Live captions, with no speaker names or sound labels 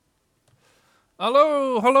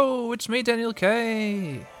Hello, it's me, Daniel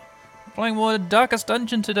K. Playing more Darkest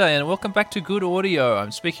Dungeon today, and welcome back to Good Audio. I'm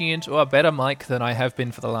speaking into a better mic than I have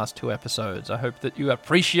been for the last 2 episodes. I hope that you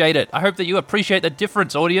appreciate it. I hope that you appreciate the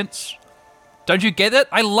difference, audience. Don't you get it?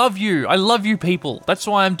 I love you. I love you people. That's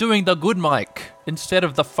why I'm doing the good mic instead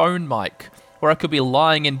of the phone mic, where I could be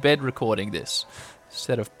lying in bed recording this,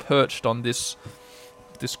 instead of perched on this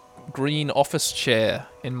green office chair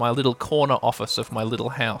in my little corner office of my little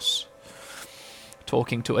house,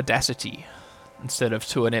 talking to Audacity instead of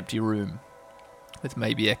to an empty room with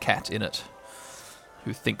maybe a cat in it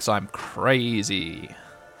who thinks I'm crazy.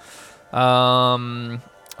 So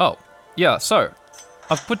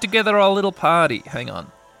I've put together our little party. Hang on.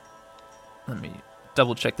 Let me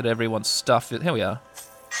double check that everyone's stuff is... Here we are.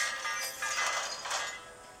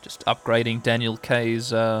 Just upgrading Daniel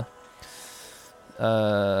K's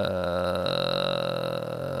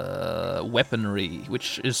weaponry,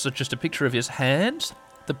 which is just a picture of his hand.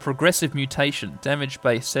 The progressive mutation, damage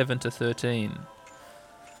base 7 to 13.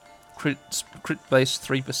 Crit base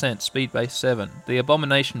 3%, speed base 7. The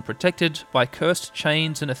abomination, protected by cursed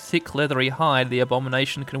chains and a thick leathery hide, the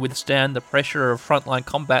abomination can withstand the pressure of frontline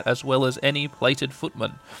combat as well as any plated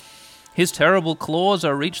footman. His terrible claws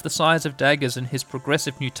are reach the size of daggers, and his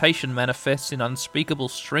progressive mutation manifests in unspeakable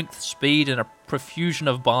strength, speed, and a profusion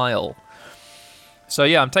of bile. So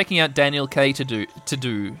yeah, I'm taking out Daniel K to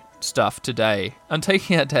do stuff today. I'm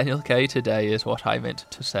taking out Daniel K today is what I meant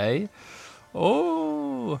to say.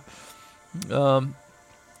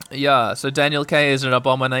 Yeah, so Daniel K is an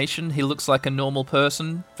abomination. He looks like a normal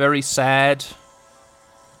person, very sad.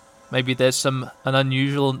 Maybe there's an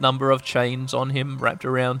unusual number of chains on him, wrapped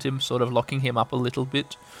around him, sort of locking him up a little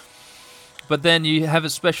bit. But then you have a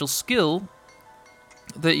special skill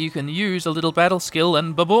that you can use, a little battle skill,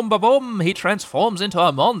 and ba-boom, ba-boom, he transforms into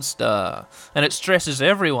a monster. And it stresses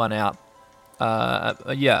everyone out.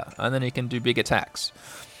 And then he can do big attacks.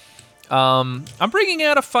 I'm bringing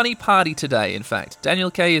out a funny party today, in fact.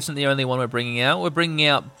 Daniel K isn't the only one we're bringing out. We're bringing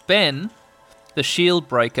out Ben, the shield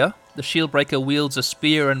breaker. The shield breaker wields a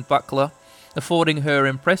spear and buckler, affording her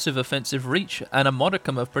impressive offensive reach and a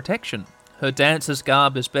modicum of protection. Her dancer's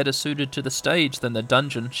garb is better suited to the stage than the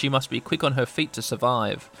dungeon. She must be quick on her feet to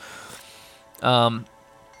survive.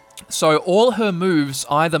 So all her moves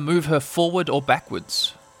either move her forward or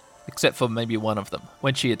backwards, except for maybe one of them,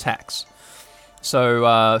 when she attacks.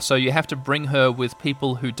 So you have to bring her with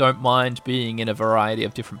people who don't mind being in a variety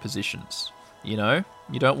of different positions, you know?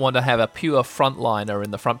 You don't want to have a pure frontliner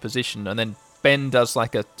in the front position, and then Ben does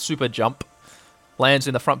like a super jump, lands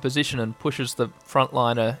in the front position, and pushes the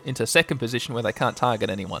frontliner into second position where they can't target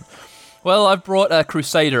anyone. Well, I've brought a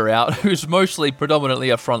Crusader out, who's predominantly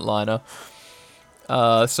a frontliner.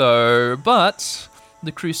 But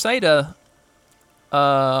the Crusader,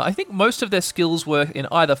 I think most of their skills work in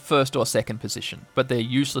either first or second position, but they're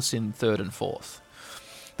useless in third and fourth.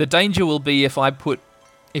 The danger will be if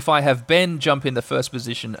I have Ben jump in the first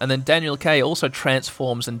position, and then Daniel K also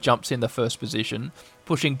transforms and jumps in the first position,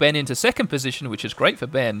 pushing Ben into second position, which is great for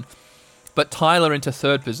Ben, but Tyler into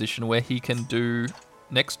third position, where he can do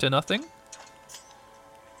next to nothing.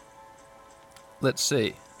 Let's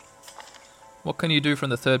see. What can you do from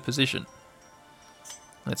the third position?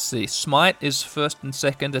 Let's see. Smite is first and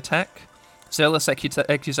second attack. Zealous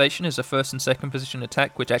Accusation is a first and second position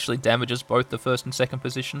attack, which actually damages both the first and second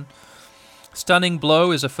position. Stunning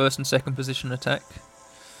Blow is a first and second position attack.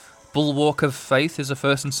 Bulwark of Faith is a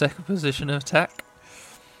first and second position attack.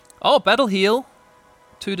 Oh, Battle Heal.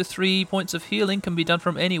 2 to 3 points of healing can be done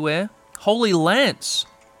from anywhere. Holy Lance.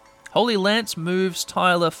 Holy Lance moves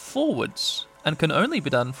Tyler forwards and can only be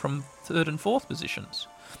done from third and fourth positions.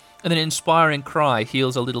 And then Inspiring Cry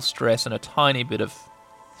heals a little stress and a tiny bit of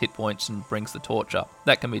hit points and brings the torch up.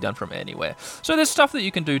 That can be done from anywhere. So there's stuff that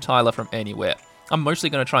you can do, Tyler, from anywhere. I'm mostly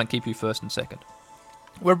going to try and keep you first and second.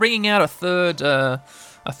 We're bringing out a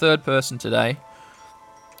third person today.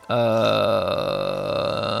 Our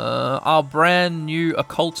brand new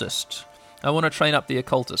occultist. I want to train up the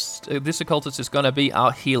occultist. This occultist is going to be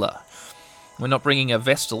our healer. We're not bringing a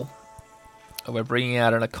Vestal. We're bringing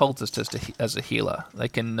out an occultist as a healer. They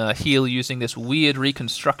can heal using this weird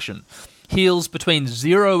reconstruction. Heals between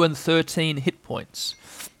 0 and 13 hit points.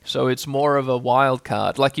 So it's more of a wild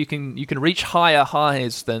card. Like you can reach higher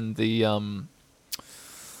highs than the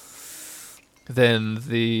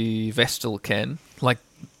Vestal can. Like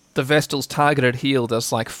the Vestal's targeted heal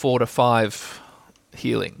does like 4 to 5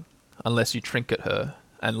 healing, unless you trinket her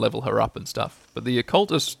and level her up and stuff. But the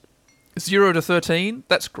occultist 0 to 13,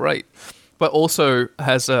 that's great. But also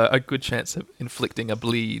has a good chance of inflicting a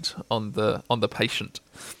bleed on the patient,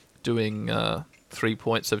 doing 3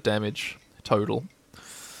 points of damage total.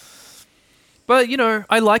 But, you know,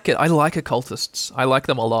 I like it. I like occultists. I like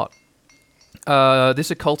them a lot.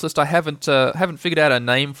 This occultist I haven't figured out a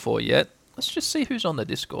name for yet. Let's just see who's on the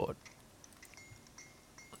Discord.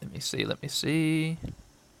 Let me see.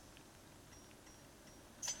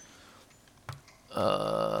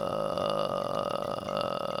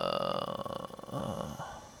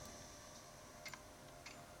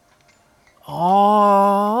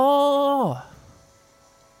 Oh!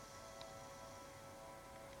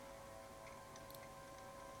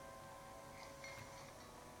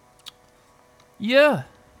 Yeah.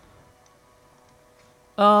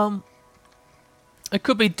 It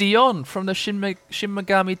could be Dion from the Shin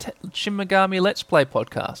Megami Let's Play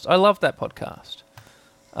podcast. I love that podcast.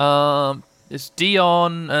 It's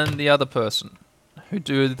Dion and the other person who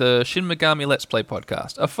do the Shin Megami Let's Play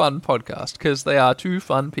podcast. A fun podcast, because they are two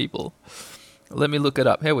fun people. Let me look it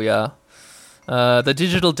up. Here we are. The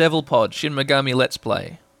Digital Devil Pod, Shin Megami Let's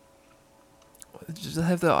Play.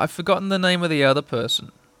 I've forgotten the name of the other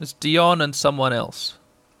person. It's Dion and someone else.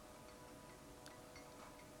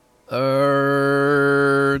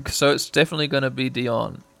 So it's definitely going to be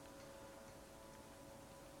Dion.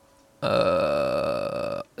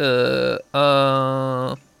 God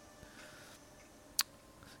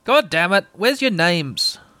damn it! Where's your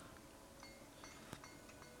names?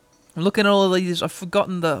 I'm looking at all of these. I've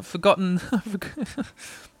forgotten. And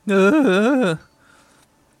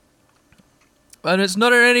it's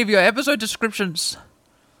not in any of your episode descriptions.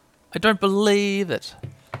 I don't believe it.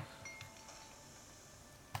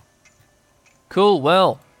 Cool.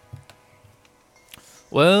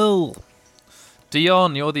 Well,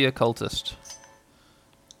 Dion, you're the occultist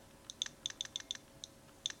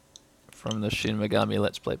from the Shin Megami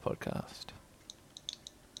Let's Play podcast.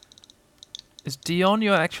 Is Dion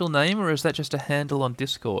your actual name, or is that just a handle on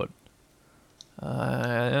Discord?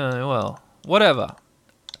 Well, whatever.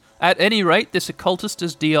 At any rate, this occultist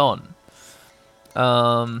is Dion.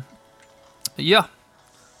 Yeah,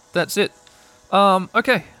 that's it.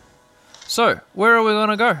 Okay. So, where are we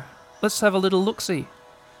gonna go? Let's have a little look-see.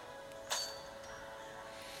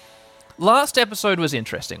 Last episode was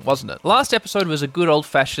interesting, wasn't it? Last episode was a good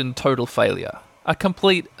old-fashioned total failure.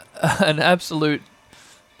 An absolute,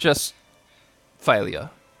 just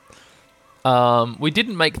failure. We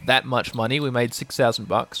didn't make that much money. We made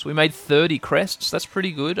 $6,000. We made 30 crests. That's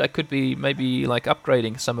pretty good. I could be maybe like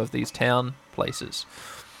upgrading some of these town places.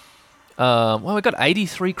 Well, we got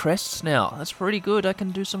 83 crests now. That's pretty good. I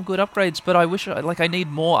can do some good upgrades, but I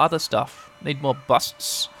need more other stuff. Need more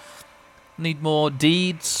busts. Need more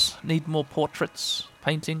deeds. Need more portraits,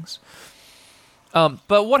 paintings.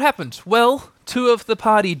 But what happened? Well, 2 of the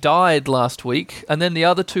party died last week, and then the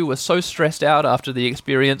other 2 were so stressed out after the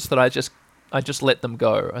experience that I just let them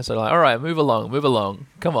go. I said, all right, move along.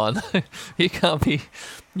 Come on. You can't be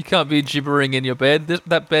gibbering in your bed.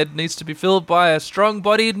 That bed needs to be filled by a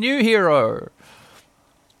strong-bodied new hero.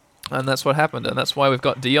 And that's what happened, and that's why we've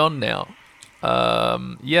got Dion now.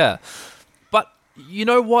 Yeah. But you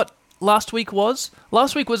know what last week was?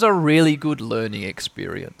 Last week was a really good learning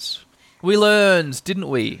experience. We learned, didn't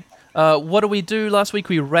we? What did we do last week?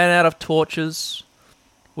 We ran out of torches.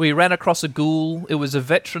 We ran across a ghoul. It was a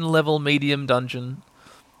veteran-level medium dungeon.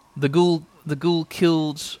 The ghoul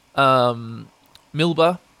killed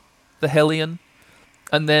Milba, the Hellion.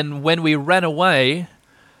 And then when we ran away,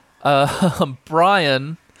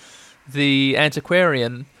 Brian, the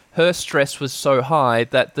antiquarian, her stress was so high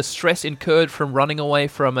that the stress incurred from running away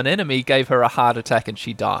from an enemy gave her a heart attack and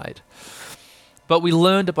she died. But we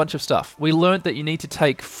learned a bunch of stuff. We learned that you need to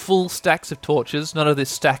take full stacks of torches, none of this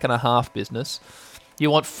stack and a half business.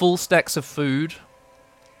 You want full stacks of food,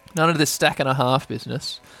 none of this stack and a half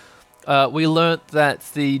business. We learnt that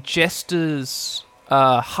the Jester's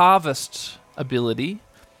harvest ability,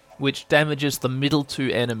 which damages the middle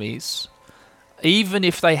 2 enemies, even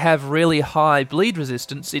if they have really high bleed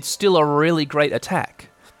resistance, it's still a really great attack.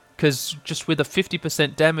 Because just with a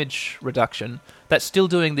 50% damage reduction, that's still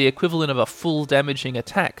doing the equivalent of a full damaging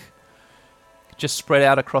attack, just spread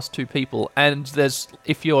out across 2 people. And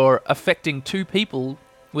if you're affecting 2 people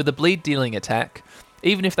with a bleed dealing attack,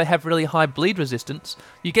 even if they have really high bleed resistance,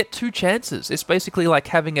 you get 2 chances. It's basically like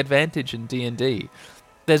having advantage in D&D.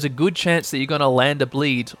 There's a good chance that you're going to land a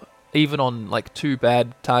bleed even on like 2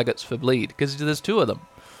 bad targets for bleed, because there's 2 of them.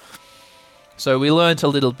 So we learned a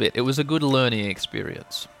little bit. It was a good learning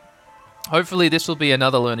experience. Hopefully this will be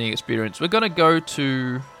another learning experience. We're going to go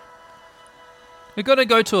to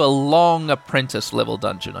a long apprentice level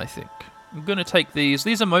dungeon, I think. I'm going to take these.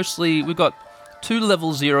 These are mostly, we've got 2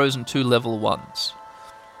 level 0s and 2 level 1s.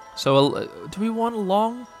 So do we want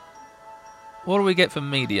long? What do we get for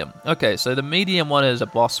medium? Okay, so the medium one is a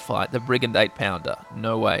boss fight, the Brigand 8-pounder.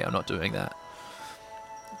 No way, I'm not doing that.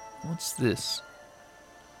 What's this?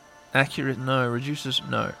 Accurate, no. Reduces,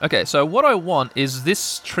 no. Okay, so what I want is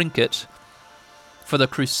this trinket for the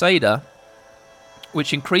Crusader,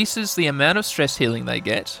 which increases the amount of stress healing they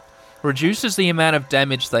get, reduces the amount of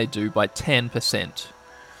damage they do by 10%,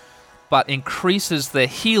 but increases their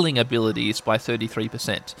healing abilities by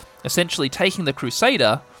 33%. Essentially taking the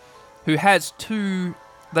Crusader, who has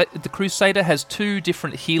the Crusader has 2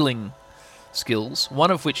 different healing skills, one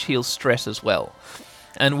of which heals stress as well.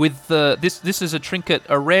 And with this is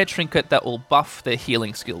a rare trinket that will buff their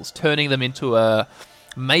healing skills, turning them into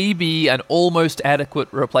maybe an almost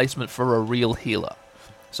adequate replacement for a real healer.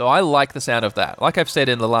 So I like the sound of that. Like I've said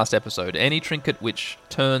in the last episode, any trinket which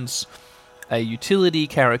turns a utility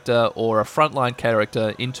character or a frontline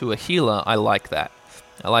character into a healer, I like that.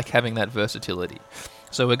 I like having that versatility.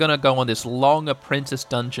 So we're going to go on this long apprentice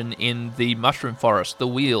dungeon in the Mushroom Forest, the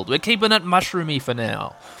Weald. We're keeping it mushroomy for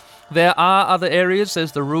now. There are other areas.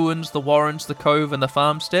 There's the ruins, the warrens, the cove, and the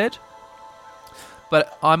farmstead.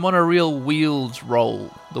 But I'm on a real Weald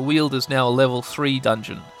roll. The Weald is now a level 3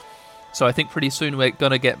 dungeon. So I think pretty soon we're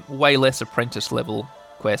going to get way less apprentice level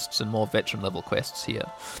quests and more veteran level quests here.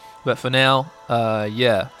 But for now,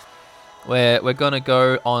 yeah. We're going to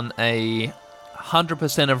go on a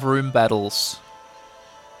 100% of room battles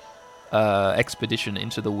expedition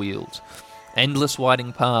into the Weald. Endless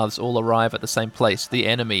winding paths all arrive at the same place. The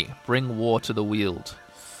enemy. Bring war to the Weald.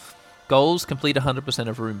 Goals, complete 100%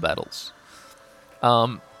 of room battles.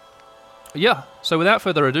 Yeah, so without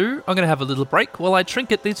further ado, I'm going to have a little break while I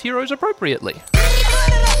trinket these heroes appropriately.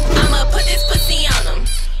 I'ma put this pussy on them.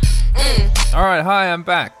 Alright, hi, I'm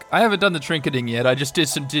back. I haven't done the trinketing yet. I just did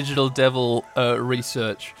some Digital Devil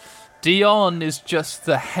research. Dion is just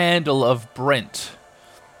the handle of Brent.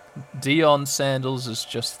 Dion Sandals is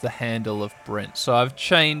just the handle of Brent. So I've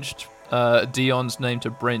changed Dion's name to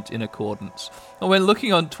Brent in accordance. And when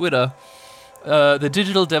looking on Twitter, the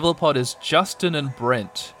Digital Devil Pod is Justin and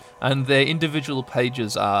Brent, and their individual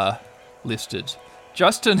pages are listed.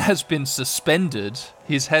 Justin has been suspended.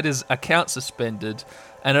 He's had his account suspended,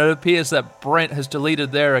 and it appears that Brent has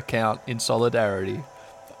deleted their account in solidarity.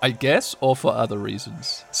 I guess, or for other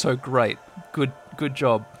reasons. So great. Good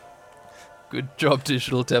job. Good job,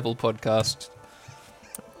 Digital Devil Podcast.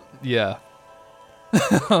 Yeah.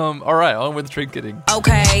 Alright, on with trinketing.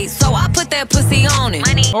 Okay, so I put that pussy on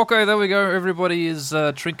it. Okay, there we go. Everybody is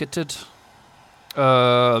trinketed.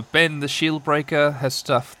 Ben, the Shield Breaker, has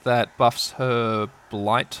stuff that buffs her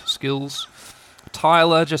blight skills.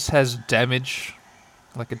 Tyler just has damage,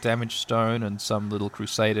 like a damage stone and some little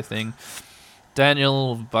Crusader thing.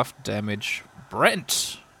 Daniel, buffed damage.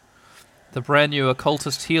 Brent, the brand new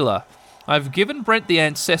occultist healer. I've given Brent the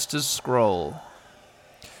Ancestor's Scroll,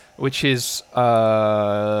 which is,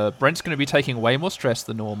 Brent's going to be taking way more stress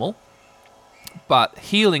than normal, but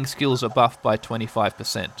healing skills are buffed by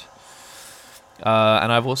 25%.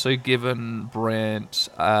 And I've also given Brent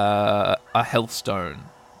a health stone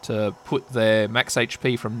to put their max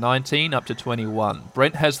HP from 19 up to 21.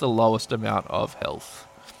 Brent has the lowest amount of health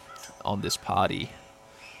on this party.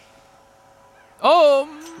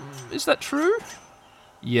 Is that true?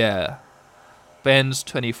 Yeah. Ben's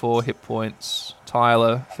 24 hit points,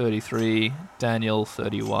 Tyler 33, Daniel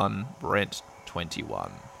 31, Brent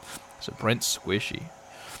 21. So Brent's squishy.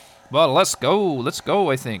 Well, let's go,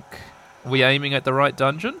 I think. Are we aiming at the right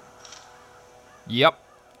dungeon? Yep.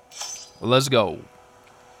 Let's go.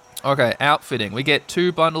 Okay, outfitting. We get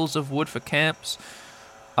 2 bundles of wood for camps.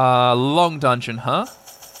 Long dungeon, huh?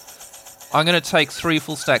 I'm going to take 3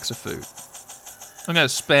 full stacks of food. I'm going to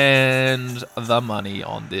spend the money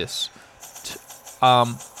on this.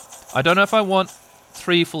 I don't know if I want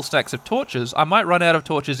 3 full stacks of torches. I might run out of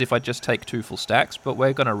torches if I just take 2 full stacks, but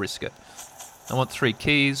we're going to risk it. I want 3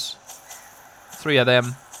 keys, 3 of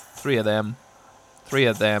them, 3 of them, 3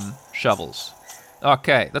 of them, shovels.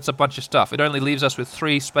 Okay, that's a bunch of stuff. It only leaves us with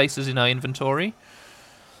 3 spaces in our inventory.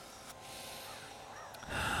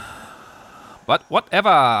 But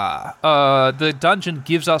whatever. The dungeon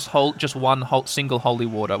gives us just one single holy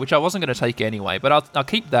water, which I wasn't going to take anyway, but I'll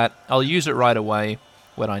keep that. I'll use it right away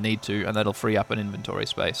when I need to, and that'll free up an inventory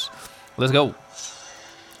space. Let's go.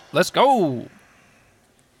 Let's go.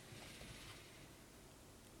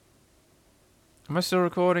 Am I still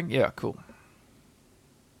recording? Yeah, cool.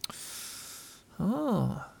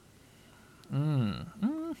 Oh. Corruption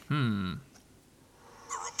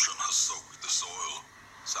has soaked the soil,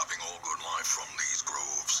 sapping all good life from these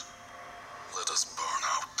groves. Let us burn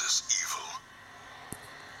out this evil.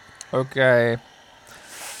 Okay.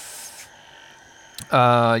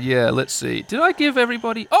 Yeah, let's see. Did I give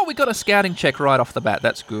everybody... Oh, we got a scouting check right off the bat.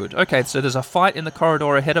 That's good. Okay, so there's a fight in the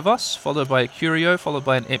corridor ahead of us, followed by a curio, followed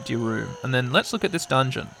by an empty room. And then let's look at this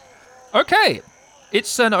dungeon. Okay,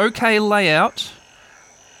 it's an okay layout.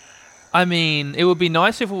 I mean, it would be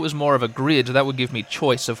nice if it was more of a grid. That would give me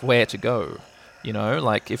choice of where to go. You know,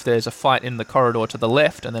 like if there's a fight in the corridor to the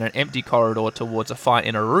left and then an empty corridor towards a fight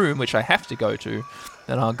in a room, which I have to go to,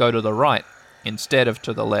 then I'll go to the right instead of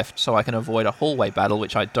to the left, so I can avoid a hallway battle,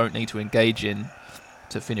 which I don't need to engage in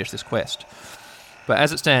to finish this quest. But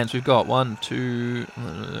as it stands, we've got 1, 2...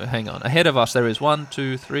 hang on. Ahead of us, there is 1,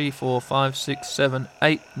 2, 3, 4, 5, 6, 7,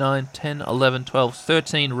 8, 9, 10, 11, 12,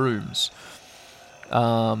 13 rooms.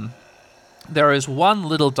 There is one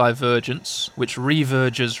little divergence, which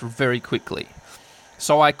reverges very quickly.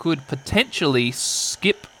 So I could potentially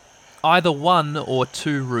skip either 1 or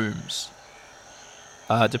 2 rooms.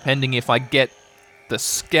 Depending if I get the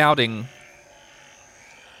scouting...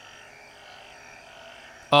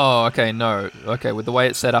 Oh, okay, no. Okay, with the way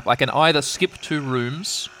it's set up, I can either skip 2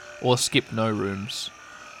 rooms or skip no rooms.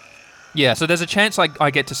 Yeah, so there's a chance I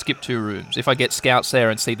get to skip 2 rooms. If I get scouts there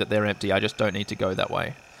and see that they're empty, I just don't need to go that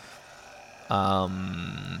way.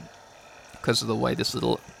 Because of the way this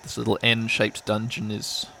little N-shaped dungeon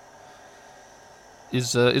is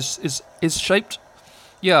shaped.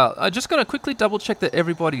 Yeah, I'm just gonna quickly double check that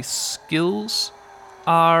everybody's skills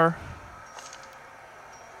are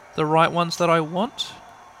the right ones that I want.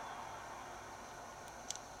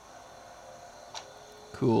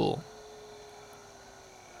 Cool.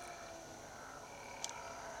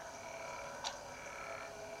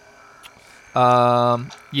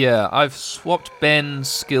 Yeah, I've swapped Ben's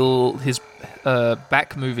skill, his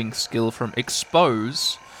back moving skill, from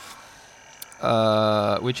Expose,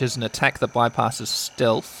 which is an attack that bypasses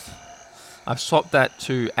stealth. I've swapped that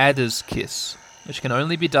to Adder's Kiss, which can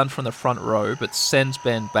only be done from the front row, but sends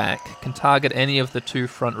Ben back, can target any of the 2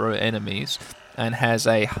 front row enemies, and has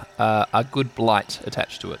a good blight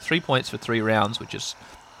attached to it. 3 points for 3 rounds, which is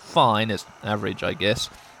fine as average, I guess,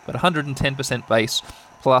 but 110% base.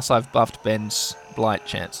 Plus, I've buffed Ben's blight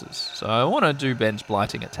chances. So I want to do Ben's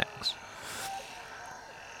blighting attacks.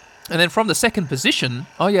 And then from the second position...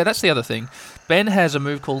 Oh yeah, that's the other thing. Ben has a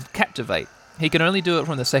move called Captivate. He can only do it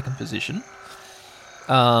from the second position.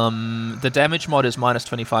 The damage mod is minus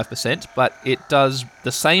 25%, but it does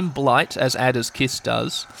the same blight as Adder's Kiss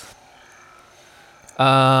does.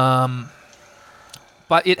 But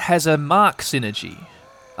it has a mark synergy.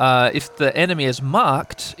 If the enemy is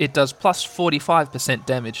marked, it does plus 45%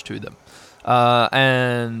 damage to them.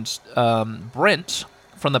 Brent,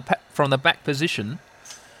 from the back position...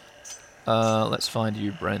 let's find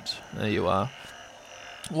you, Brent. There you are.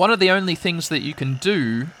 One of the only things that you can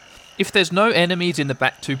do... If there's no enemies in the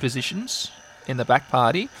back 2 positions, in the back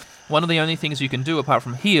party, one of the only things you can do apart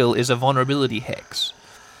from heal is a vulnerability hex,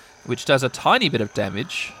 which does a tiny bit of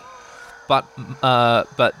damage... but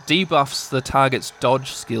debuffs the target's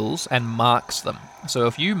dodge skills and marks them. So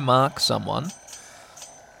if you mark someone,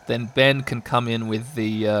 then Ben can come in with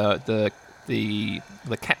the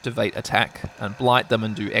Captivate attack and blight them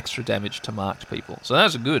and do extra damage to marked people. So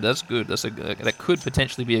that's good. That could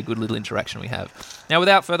potentially be a good little interaction we have. Now,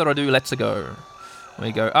 without further ado, let's go.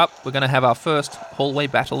 We go up. We're going to have our first hallway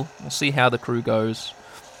battle. We'll see how the crew goes.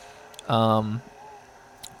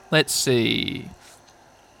 Let's see.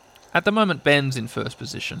 At the moment, Ben's in first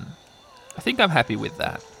position. I think I'm happy with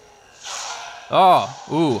that.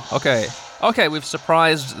 Okay. Okay, we've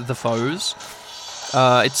surprised the foes.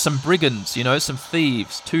 It's some brigands, some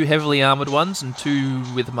thieves. 2 heavily armoured ones and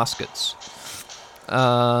 2 with muskets.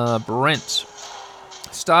 Brent.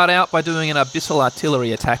 Start out by doing an abyssal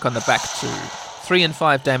artillery attack on the back 2. 3 and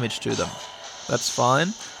 5 damage to them. That's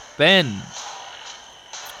fine. Ben.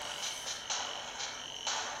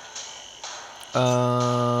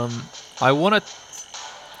 I want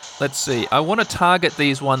to target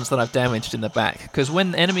these ones that I've damaged in the back, because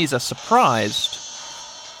when enemies are surprised,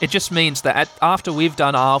 it just means that after we've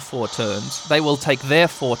done our 4 turns, they will take their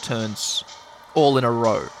 4 turns all in a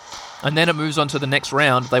row. And then it moves on to the next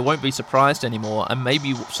round, they won't be surprised anymore, and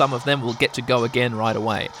maybe some of them will get to go again right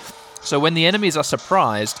away. So when the enemies are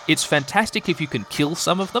surprised, it's fantastic if you can kill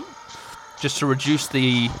some of them, just to reduce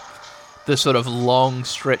the sort of long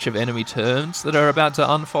stretch of enemy turns that are about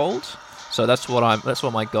to unfold. So that's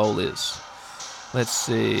what my goal is. Let's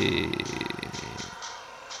see.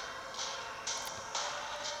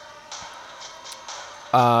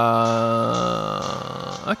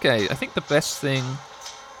 Okay, I think the best thing...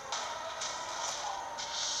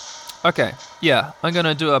 Okay, yeah, I'm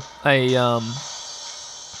gonna do a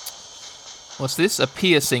what's this? A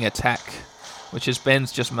piercing attack which is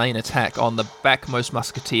Ben's just main attack on the backmost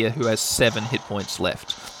musketeer who has 7 hit points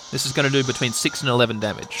left. This is going to do between 6 and 11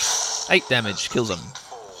 damage. 8 damage, kills him.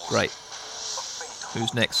 Great.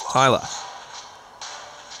 Who's next? Tyler.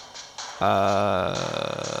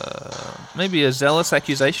 Maybe a Zealous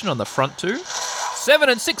Accusation on the front two. 7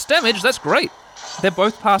 and 6 damage, that's great. They're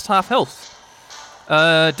both past half health.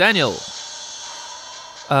 Daniel.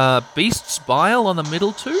 Beast's Bile on the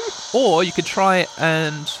middle two. Or you could try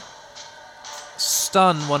and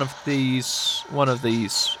stun one of these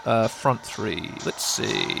front three. Let's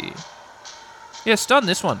see. Yeah, stun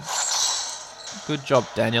this one. Good job,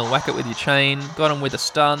 Daniel. Whack it with your chain. Got him with a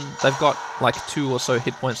stun. They've got like 2 or so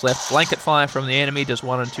hit points left. Blanket fire from the enemy does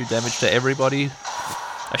 1 and 2 damage to everybody.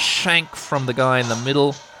 A shank from the guy in the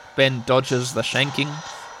middle. Ben dodges the shanking.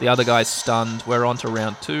 The other guy's stunned. We're on to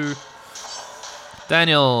round 2.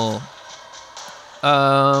 Daniel.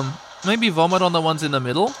 Maybe vomit on the ones in the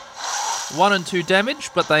middle. 1 and 2 damage,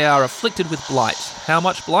 but they are afflicted with blight. How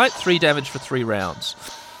much blight? 3 damage for 3 rounds.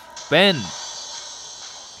 Ben.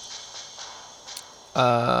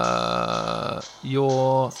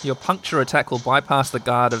 Your puncture attack will bypass the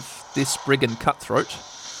guard of this brigand cutthroat,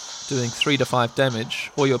 doing 3 to 5 damage,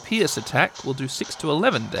 or your pierce attack will do 6 to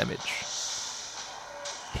 11 damage.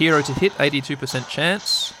 Hero to hit, 82%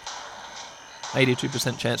 chance.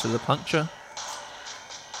 82% chance with the puncture.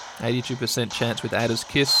 82% chance with Adder's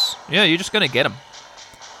Kiss. Yeah, you're just going to get him.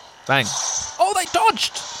 Bang. Oh, they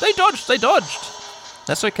dodged! They dodged!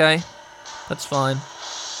 That's okay. That's fine.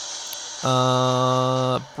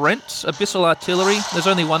 Brent, Abyssal Artillery. There's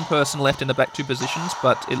only one person left in the back 2 positions,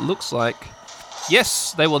 but it looks like...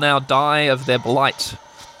 Yes, they will now die of their blight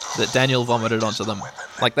that Daniel vomited onto them.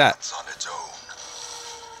 Like that.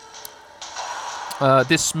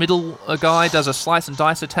 This middle guy does a slice and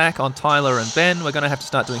dice attack on Tyler and Ben. We're going to have to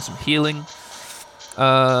start doing some healing.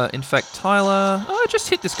 In fact, Tyler... Oh, just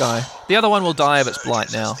hit this guy. The other one will die of its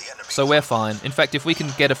blight now, so we're fine. In fact, if we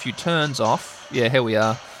can get a few turns off... Yeah, here we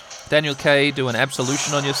are. Daniel K, do an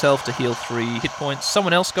absolution on yourself to heal 3 hit points.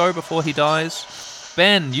 Someone else go before he dies.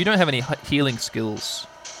 Ben, you don't have any healing skills.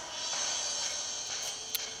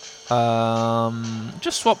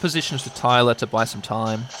 Just swap positions with Tyler to buy some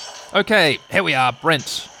time. Okay, here we are,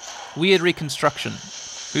 Brent. Weird reconstruction.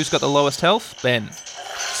 Who's got the lowest health? Ben.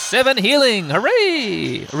 7 healing,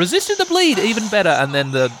 hooray! Resisted the bleed, even better, and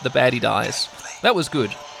then the baddie dies. That was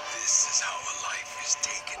good.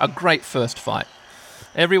 A great first fight.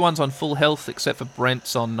 Everyone's on full health except for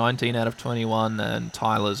Brent's on 19 out of 21 and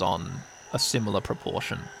Tyler's on a similar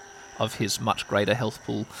proportion of his much greater health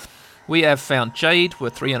pool. We have found Jade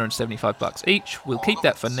worth $375 each. We'll keep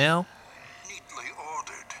that for now.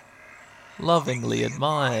 Lovingly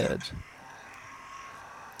admired.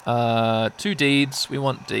 2 deeds. We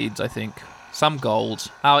want deeds, I think. Some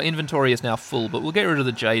gold. Our inventory is now full, but we'll get rid of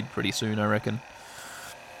the Jade pretty soon, I reckon.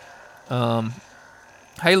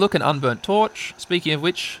 Hey, look, an unburnt torch. Speaking of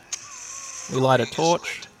which, we light a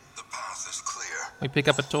torch. We pick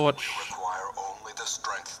up a torch.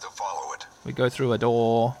 We go through a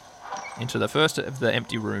door into the first of the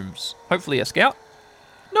empty rooms. Hopefully a scout.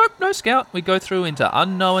 Nope, no scout. We go through into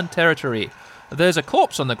unknown territory. There's a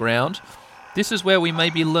corpse on the ground. This is where we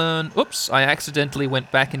maybe learn... Oops, I accidentally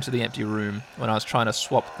went back into the empty room when I was trying to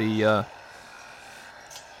swap the...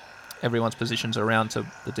 everyone's positions around to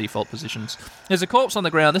the default positions. There's a corpse on the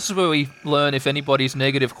ground. This is where we learn if anybody's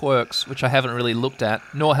negative quirks, which I haven't really looked at,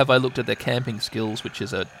 nor have I looked at their camping skills, which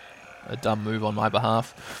is a dumb move on my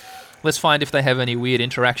behalf. Let's find if they have any weird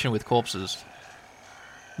interaction with corpses.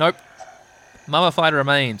 Nope. Mummified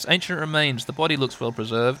remains. Ancient remains. The body looks well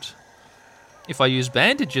preserved. If I use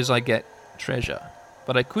bandages, I get treasure.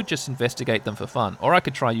 But I could just investigate them for fun. Or I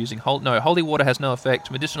could try using... holy water has no effect.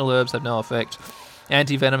 Medicinal herbs have no effect.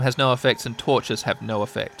 Anti-venom has no effects, and torches have no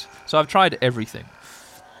effect. So I've tried everything.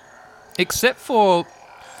 Except for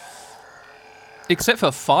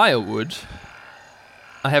firewood.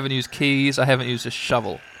 I haven't used keys, I haven't used a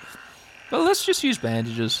shovel. But let's just use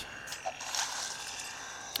bandages.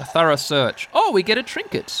 A thorough search. Oh, we get a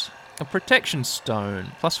trinket. A protection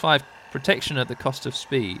stone. +5 protection at the cost of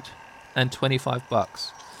speed. And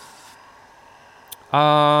 $25.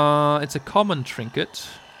 It's a common trinket.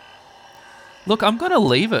 Look, I'm going to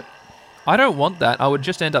leave it. I don't want that. I would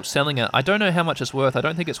just end up selling it. I don't know how much it's worth. I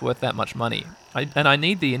don't think it's worth that much money. And I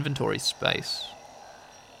need the inventory space.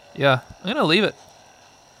 Yeah, I'm going to leave it.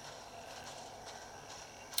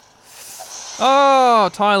 Oh,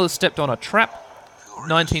 Tyler stepped on a trap.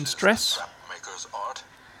 19 stress.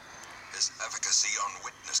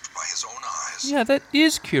 Yeah, that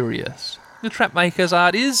is curious. The trapmaker's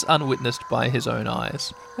art is unwitnessed by his own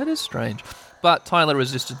eyes. That is strange. but Tyler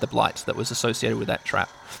resisted the blight that was associated with that trap.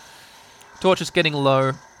 Torch is getting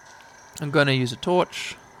low. I'm going to use a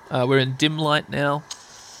torch. We're in dim light now.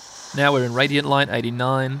 Now we're in radiant light,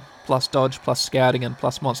 89, plus dodge, plus scouting, and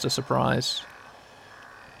plus monster surprise.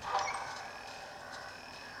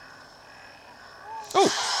 Oh,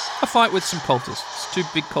 a fight with some cultists. 2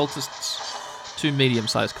 big cultists, 2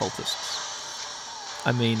 medium-sized cultists.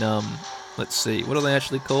 I mean, let's see, what are they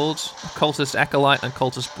actually called? Cultist Acolyte and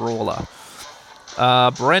Cultist Brawler.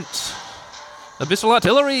 Brent. Abyssal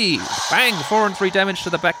Artillery! Bang! 4 and 3 damage to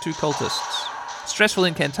the back 2 cultists. Stressful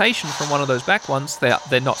Incantation from one of those back ones. They're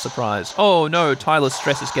not surprised. Oh no, Tyler's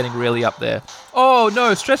stress is getting really up there. Oh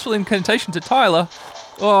no, Stressful Incantation to Tyler.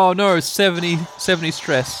 Oh no, 70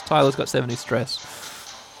 stress. Tyler's got 70 stress.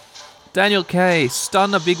 Daniel K.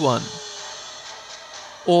 Stun a big one.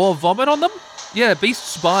 Or vomit on them? Yeah,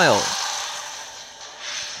 Beast's Bile.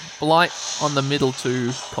 Blight on the middle 2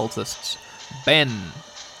 cultists. Ben.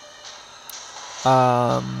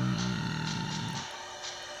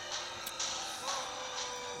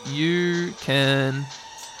 You can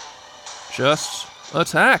just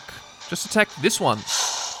attack. Just attack this one.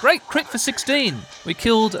 Great, crit for 16. We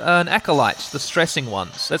killed an Acolyte, the stressing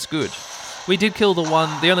ones. That's good. We did kill the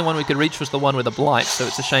only one we could reach was the one with a blight, so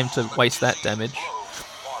it's a shame to waste that damage.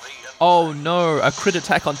 Oh no, a crit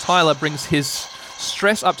attack on Tyler brings his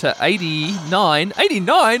stress up to 89.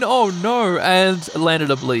 89? Oh no, and landed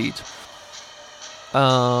a bleed.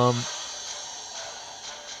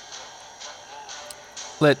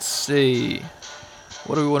 Let's see.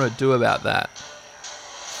 What do we want to do about that?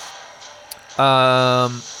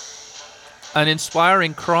 An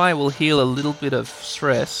Inspiring Cry will heal a little bit of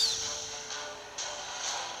stress.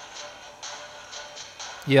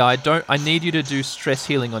 Yeah, I need you to do stress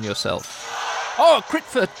healing on yourself. Oh, crit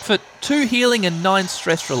for 2 healing and 9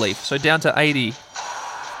 stress relief. So down to 80.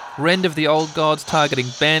 Rend of the Old Gods targeting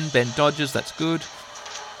Ben. Ben dodges, that's good.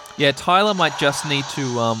 Yeah, Tyler might just need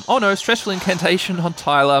to... oh no, Stressful Incantation on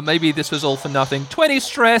Tyler. Maybe this was all for nothing. 20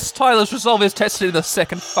 stress! Tyler's resolve is tested in the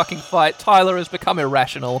second fucking fight. Tyler has become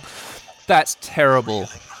irrational. That's terrible.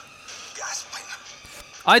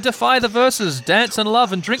 I defy the verses. Dance and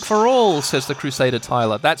love and drink for all, says the Crusader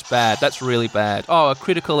Tyler. That's bad. That's really bad. Oh, a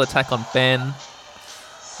critical attack on Ben.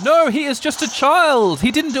 No, he is just a child.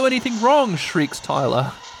 He didn't do anything wrong, shrieks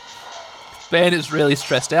Tyler. Ben is really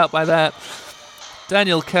stressed out by that.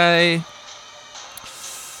 Daniel K.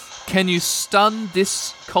 Can you stun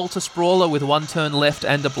this Cultist Brawler with 1 turn left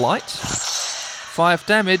and a blight? 5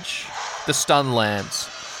 damage. The stun lands.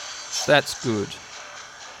 That's good.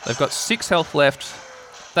 They've got 6 health left.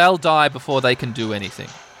 They'll die before they can do anything,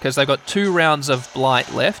 because they've got 2 rounds of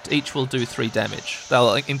blight left. Each will do 3 damage.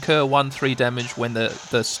 They'll incur 1 3 damage when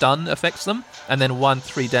the stun affects them, and then 1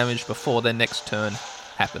 3 damage before their next turn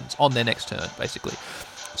happens. On their next turn, basically.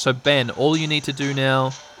 So Ben, all you need to do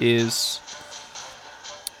now is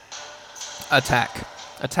attack.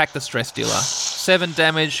 Attack the stress dealer. 7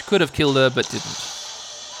 damage, could have killed her, but didn't.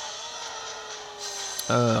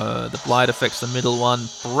 The blight affects the middle one.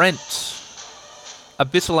 Brent.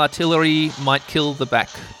 Abyssal Artillery might kill the back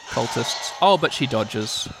cultists. Oh, but she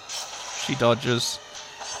dodges. She dodges.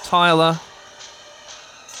 Tyler.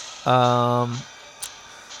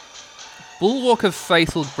 Bulwark of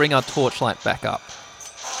Faith will bring our torchlight back up.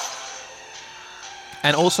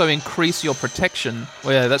 And also increase your protection.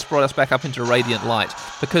 Well, yeah, that's brought us back up into Radiant Light.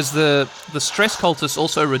 Because the stress cultists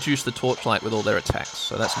also reduce the torchlight with all their attacks.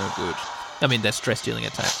 So that's no good. I mean, their stress dealing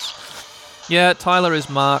attacks. Yeah, Tyler is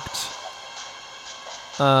marked.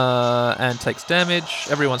 And takes damage.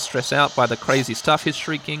 Everyone's stressed out by the crazy stuff he's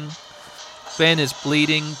shrieking. Ben is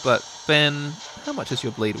bleeding, but Ben... How much is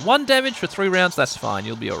your bleed? 1 damage for 3 rounds? That's fine,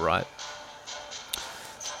 you'll be alright.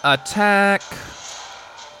 Attack...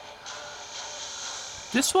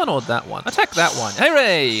 This one or that one? Attack that one.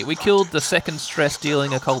 Hooray! We killed the second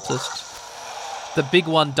stress-dealing occultist. The big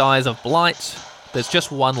one dies of blight. There's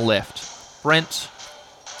just 1 left. Brent,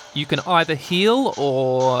 you can either heal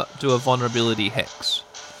or do a vulnerability hex.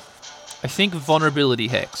 I think vulnerability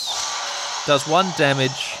hex does 1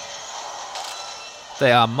 damage.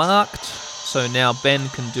 They are marked, so now Ben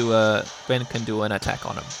can do an attack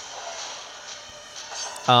on him.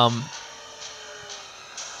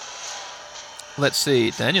 Let's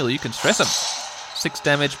see, Daniel, you can stress them. 6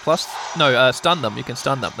 damage plus... No, stun them. You can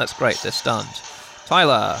stun them. That's great, they're stunned.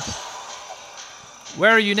 Tyler.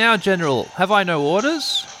 Where are you now, General? Have I no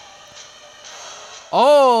orders?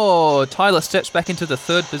 Oh, Tyler steps back into the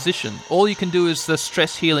 3rd position. All you can do is the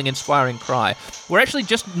stress healing Inspiring Cry. We're actually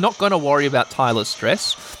just not going to worry about Tyler's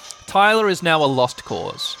stress. Tyler is now a lost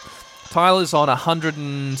cause. Tyler's on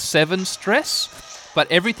 107 stress.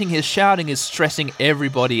 but everything he's shouting is stressing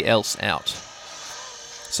everybody else out.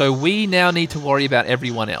 So we now need to worry about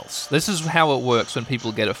everyone else. This is how it works when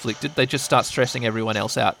people get afflicted. They just start stressing everyone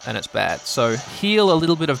else out, and it's bad. So heal a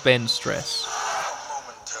little bit of Ben's stress.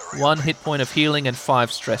 1 hit point of healing and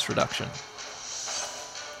 5 stress reduction.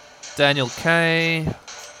 Daniel K.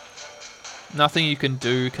 Nothing you can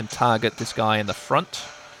do can target this guy in the front.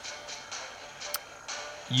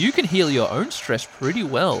 You can heal your own stress pretty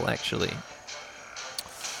well, actually.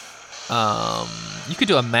 You could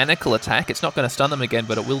do a manacle attack. It's not going to stun them again,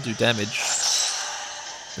 but it will do damage.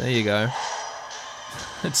 There you go.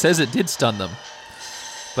 It says it did stun them,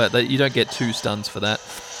 but you don't get 2 stuns for that.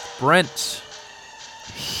 Brent,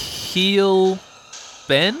 heal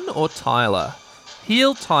Ben or Tyler?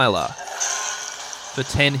 Heal Tyler for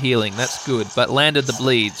 10 healing. That's good, but landed the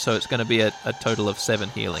bleed, so it's going to be a total of 7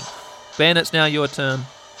 healing. Ben, it's now your turn.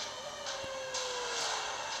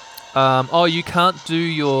 You can't do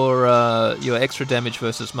your extra damage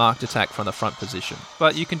versus marked attack from the front position,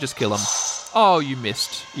 but you can just kill him. Oh, you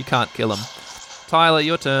missed. You can't kill him. Tyler,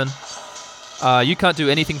 your turn. You can't do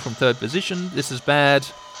anything from third position. This is bad.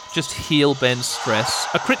 Just heal Ben's stress.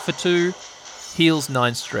 A crit for 2, heals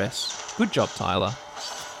 9 stress. Good job, Tyler.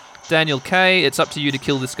 Daniel K, it's up to you to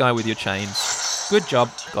kill this guy with your chains. Good job.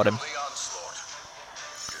 Got him.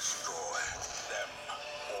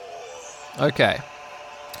 Okay.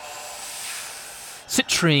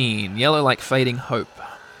 Citrine, yellow like fading hope.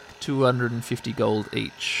 250 gold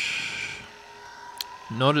each.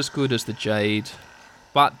 Not as good as the jade,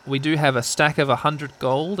 but we do have a stack of 100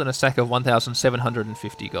 gold and a stack of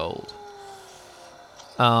 1,750 gold.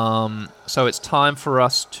 So it's time for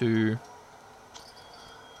us to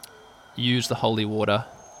use the holy water.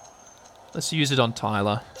 Let's use it on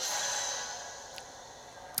Tyler.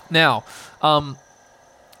 Now,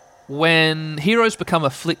 when heroes become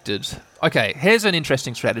afflicted... Okay, here's an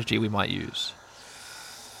interesting strategy we might use.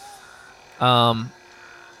 Are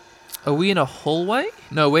we in a hallway?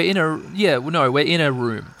 No, we're in a... Yeah, no, we're in a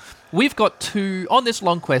room. We've got 2... On this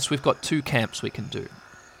long quest, we've got 2 camps we can do.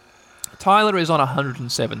 Tyler is on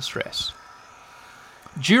 107 stress.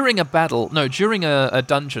 During a battle... No, during a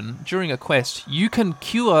dungeon, during a quest, you can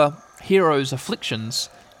cure heroes' afflictions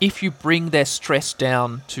if you bring their stress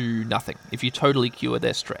down to nothing. If you totally cure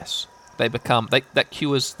their stress. That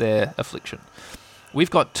cures their affliction.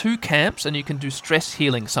 We've got 2 camps, and you can do stress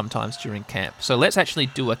healing sometimes during camp. So let's actually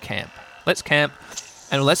do a camp. Let's camp,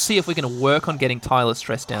 and let's see if we can work on getting Tyler's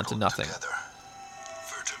stress down to nothing. Together,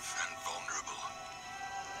 furtive and vulnerable,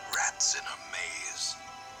 rats in a maze.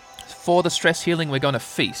 For the stress healing, we're going to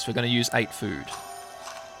feast. We're going to use 8 food.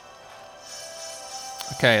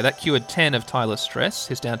 Okay, that cured 10 of Tyler's stress.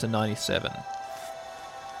 He's down to 97.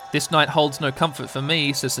 This night holds no comfort for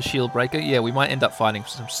me, says the shield breaker. Yeah, we might end up fighting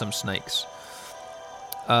some snakes.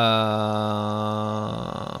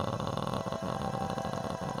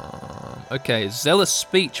 Okay, zealous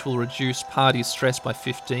speech will reduce party's stress by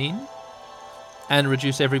 15 and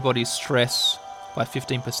reduce everybody's stress by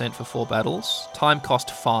 15% for 4 battles. Time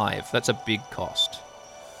cost 5. That's a big cost.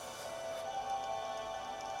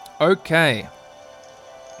 Okay.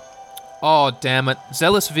 Oh, damn it.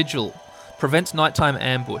 Zealous vigil. Prevents nighttime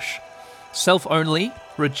ambush. Self-only,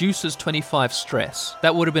 reduces 25 stress.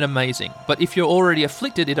 That would have been amazing. But if you're already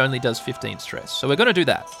afflicted, it only does 15 stress. So we're going to do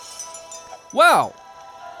that. Wow!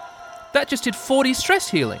 That just did 40 stress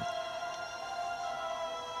healing.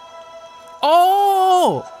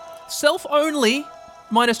 Oh! Self-only,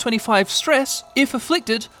 minus 25 stress. If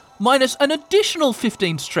afflicted, minus an additional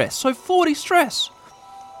 15 stress. So 40 stress.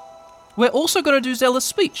 We're also going to do zealous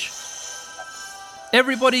speech.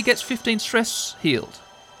 Everybody gets 15 stress healed.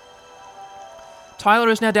 Tyler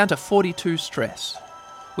is now down to 42 stress.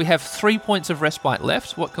 We have 3 points of respite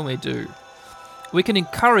left. What can we do? We can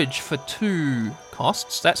encourage for 2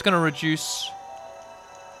 costs. That's going to reduce...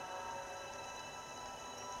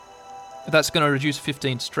 That's going to reduce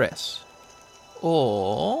 15 stress.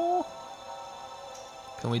 Or...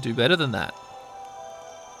 Can we do better than that?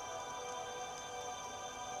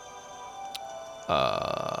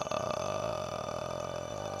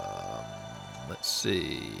 Let's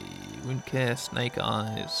see. Wound care, snake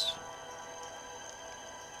eyes.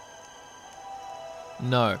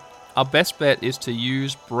 No. Our best bet is to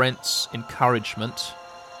use Brent's encouragement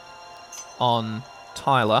on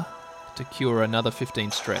Tyler to cure another 15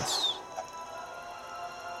 stress.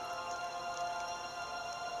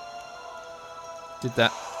 Did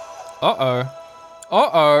that... Uh-oh.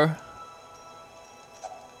 Uh-oh.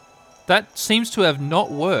 That seems to have not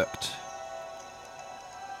worked.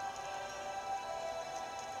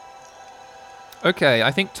 Okay, I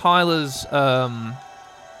think Tyler's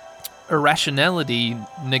irrationality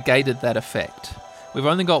negated that effect. We've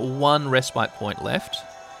only got one respite point left.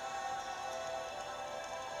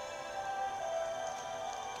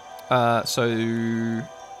 So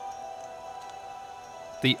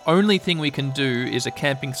the only thing we can do is a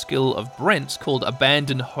camping skill of Brent's called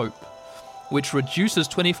Abandon Hope, which reduces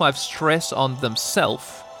 25 stress on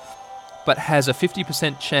themselves, but has a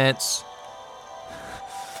 50%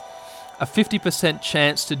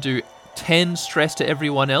 chance to do 10 stress to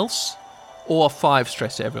everyone else or 5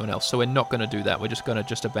 stress to everyone else. So we're not going to do that. We're just going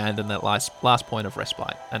to abandon that last point of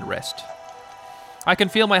respite and rest. I can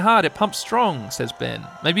feel my heart. It pumps strong, says Ben.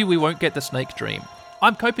 Maybe we won't get the snake dream.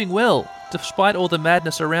 I'm coping well, despite all the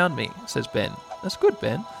madness around me, says Ben. That's good,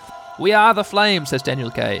 Ben. We are the flame, says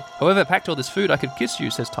Daniel K. Whoever packed all this food, I could kiss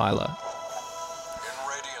you, says Tyler. In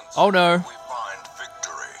Radiance, Oh no. we find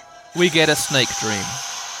victory. We get a snake dream.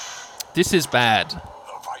 This is bad. The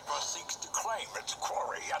Viper seeks to claim its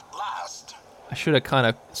quarry at last. I should have kind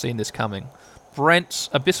of seen this coming. Brent,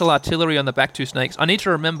 Abyssal Artillery on the back 2 snakes. I need to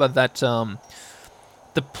remember that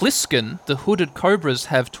the Pliskin, the hooded cobras,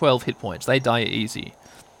 have 12 hit points. They die easy.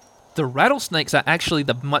 The rattlesnakes are actually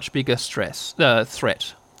the much bigger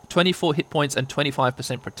threat. 24 hit points and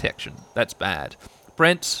 25% protection. That's bad.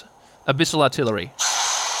 Brent, Abyssal Artillery.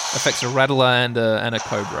 Affects a rattler and a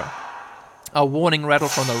cobra. A warning rattle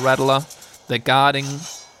from the rattler. They're guarding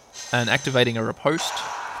and activating a riposte.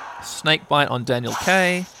 Snake bite on Daniel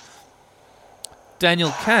K.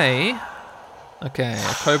 Daniel K. Okay,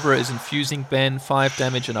 a cobra is infusing Ben, 5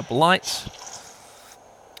 damage and a blight.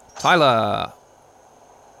 Tyler.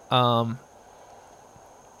 Oh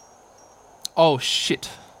shit.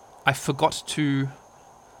 I forgot to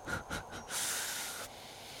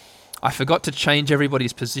change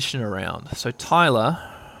everybody's position around. So Tyler,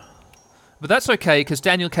 but that's okay because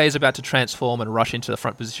Daniel K is about to transform and rush into the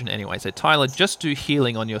front position anyway. So Tyler, just do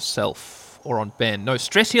healing on yourself or on Ben. No,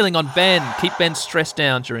 stress healing on Ben. Keep Ben's stress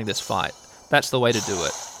down during this fight. That's the way to do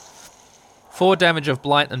it. 4 damage of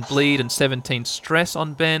blight and bleed and 17 stress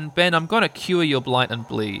on Ben. Ben, I'm going to cure your blight and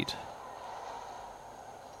bleed.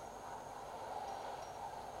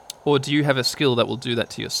 Or do you have a skill that will do that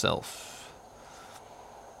to yourself?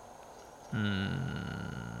 I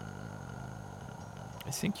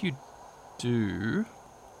think you do.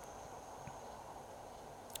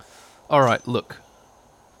 Alright, look.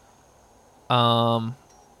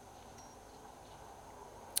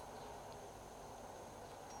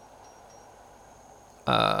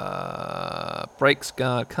 Breaks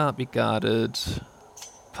guard, can't be guarded.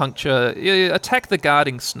 Puncture, yeah, attack the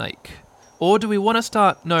guarding snake. Or do we want to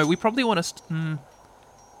start... No, we probably want to...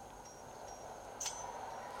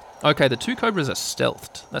 Okay, the 2 cobras are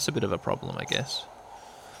stealthed. That's a bit of a problem, I guess.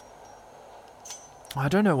 I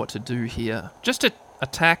don't know what to do here. Just to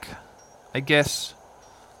attack, I guess.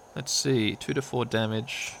 Let's see, 2 to 4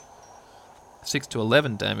 damage. 6 to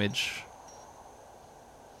 11 damage.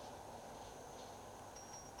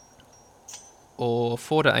 Or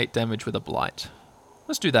 4 to 8 damage with a blight.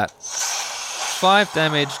 Let's do that. 5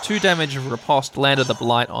 damage, 2 damage of riposte, landed the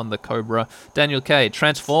blight on the cobra. Daniel K,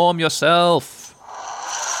 transform yourself.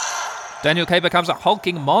 Daniel K becomes a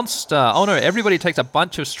hulking monster. Oh no, everybody takes a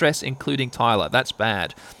bunch of stress, including Tyler. That's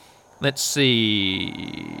bad. Let's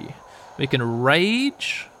see. We can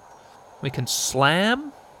rage. We can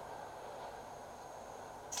slam.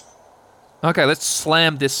 Okay, let's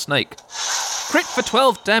slam this snake. Crit for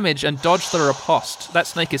 12 damage and dodge the riposte. That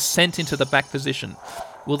snake is sent into the back position.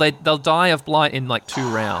 Well, they'll die of blight in like 2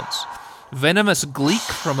 rounds. Venomous Gleek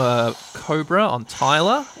from a cobra on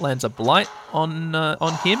Tyler lands a blight on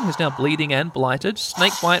him, who's now bleeding and blighted.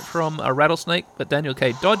 Snake bite from a rattlesnake, but Daniel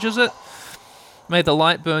K dodges it. May the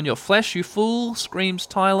light burn your flesh, you fool, screams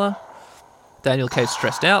Tyler. Daniel K's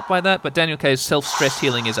stressed out by that, but Daniel K's self-stress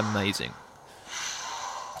healing is amazing.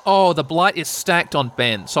 Oh, the blight is stacked on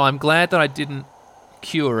Ben, so I'm glad that I didn't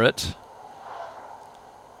cure it.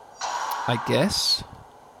 I guess.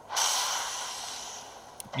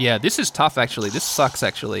 Yeah, this is tough, actually. This sucks,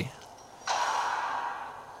 actually.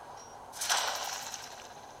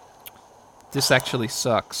 This actually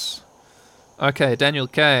sucks. Okay, Daniel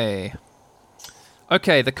K.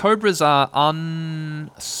 Okay, the cobras are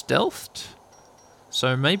unstealthed.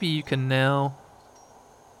 So maybe you can now...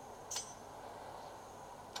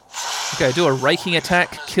 Okay, do a raking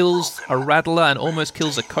attack, kills a rattler and almost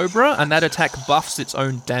kills a cobra, and that attack buffs its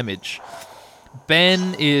own damage.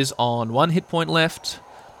 Ben is on 1 hit point left.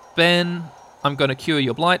 Ben, I'm going to cure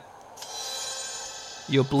your blight.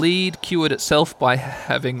 Your bleed cured itself by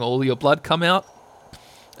having all your blood come out.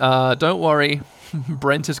 Don't worry,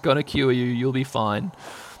 Brent is going to cure you. You'll be fine.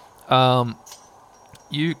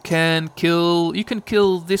 You can kill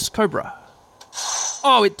this Cobra.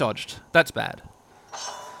 Oh, it dodged. That's bad.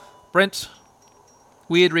 Brent,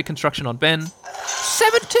 weird reconstruction on Ben.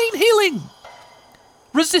 17 healing!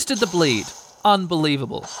 Resisted the bleed.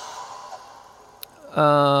 Unbelievable.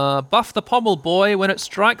 Buff the pommel boy. When it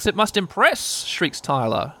strikes, it must impress, shrieks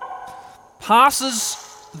Tyler. Passes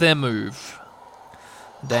their move.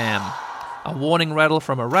 Damn. A warning rattle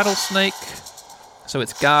from a rattlesnake. So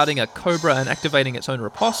it's guarding a Cobra and activating its own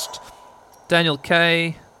riposte. Daniel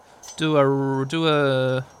K. Do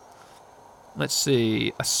a let's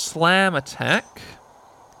see, a slam attack.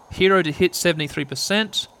 Hero to hit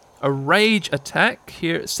 73%. A rage attack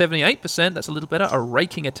here at 78%. That's a little better. A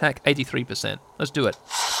raking attack 83%. Let's do it.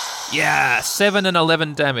 Yeah, 7 and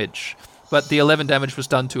 11 damage. But the 11 damage was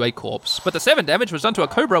done to a corpse. But the 7 damage was done to a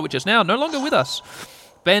Cobra, which is now no longer with us.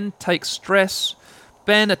 Ben takes stress.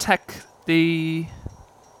 Ben attack the...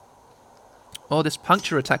 Oh, this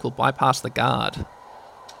puncture attack will bypass the guard.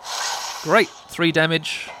 Great. 3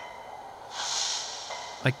 damage.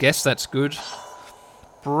 I guess that's good.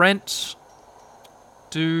 Brent,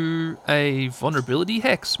 do a vulnerability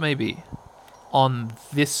hex, maybe, on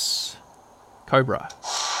this Cobra.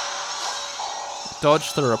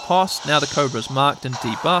 Dodge the riposte. Now the Cobra's marked and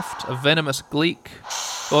debuffed. A venomous gleek.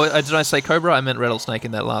 Or did I say Cobra? I meant rattlesnake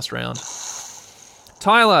in that last round.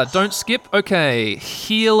 Tyler, don't skip. Okay,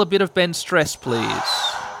 heal a bit of Ben's stress, please.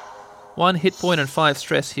 1 hit point and 5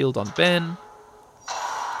 stress healed on Ben.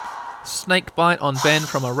 Snake bite on Ben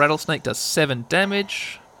from a rattlesnake does 7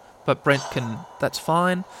 damage. But Brent can... That's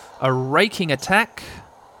fine. A raking attack.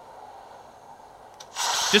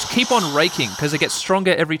 Just keep on raking, because it gets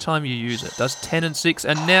stronger every time you use it. Does 10 and 6.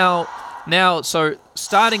 And now, so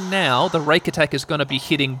starting now, the rake attack is going to be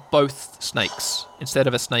hitting both snakes instead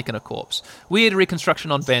of a snake and a corpse. Weird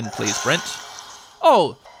reconstruction on Ben, please, Brent.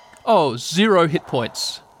 Oh, 0 hit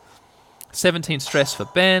points. 17 stress for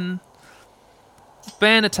Ben.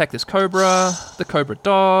 Ben, attack this Cobra. The Cobra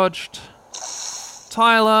dodged.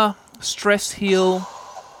 Tyler, stress heal.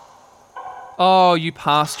 Oh, you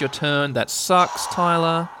passed your turn. That sucks,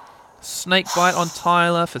 Tyler. Snake bite on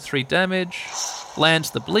Tyler for 3 damage.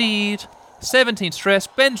 Lands the bleed. 17 stress.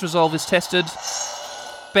 Ben's resolve is tested.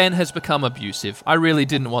 Ben has become abusive. I really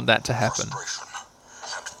didn't want that to happen.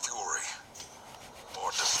 And fury.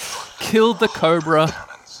 More destructive Killed the Cobra.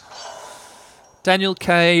 cannons. Daniel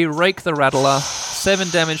K. Rake the Rattler. 7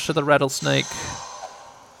 damage to the rattlesnake.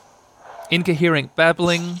 Incoherent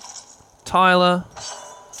babbling. Tyler.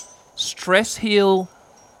 Stress heal.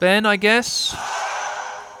 Ben, I guess.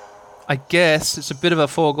 It's a bit of a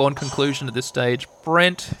foregone conclusion at this stage.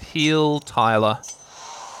 Brent, heal Tyler.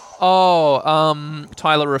 Oh,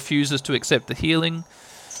 Tyler refuses to accept the healing.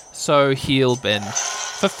 So heal Ben.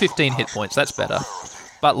 For 15 hit points, that's better.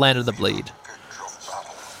 But landed the bleed.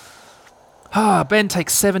 Ben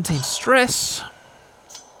takes 17 stress.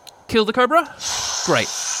 Kill the Cobra? Great.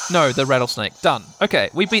 No, the rattlesnake. Done. Okay,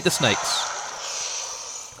 we beat the snakes.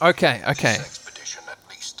 Okay. This expedition at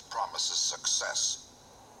least promises success.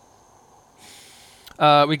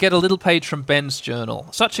 We get a little page from Ben's journal.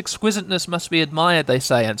 Such exquisiteness must be admired, they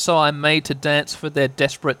say, and so I'm made to dance for their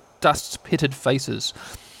desperate, dust-pitted faces,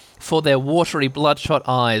 for their watery, bloodshot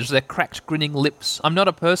eyes, their cracked, grinning lips. I'm not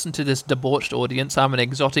a person to this debauched audience. I'm an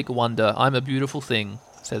exotic wonder. I'm a beautiful thing,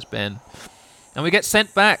 says Ben. And we get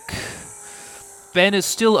sent back. Ben is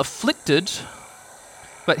still afflicted,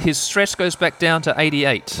 but his stress goes back down to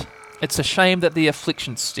 88. It's a shame that the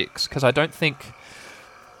affliction sticks, because I don't think...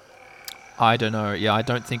 I don't know. Yeah, I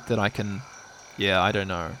don't think that I can... Yeah, I don't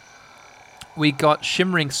know. We got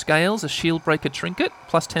Shimmering Scales, a shield breaker trinket,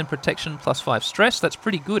 plus 10 protection, plus 5 stress. That's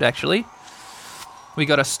pretty good, actually. We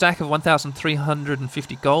got a stack of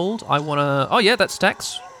 1,350 gold. I want to... Oh, yeah, that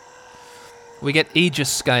stacks. We get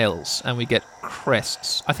Aegis Scales, and we get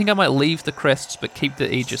crests. I think I might leave the crests, but keep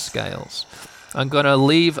the Aegis Scales. I'm going to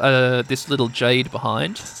leave this little jade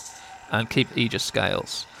behind, and keep Aegis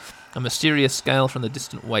Scales. A mysterious scale from the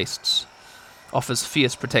distant wastes. Offers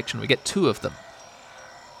fierce protection. We get 2 of them.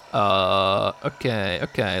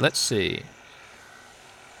 Okay, let's see.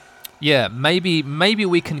 Yeah, maybe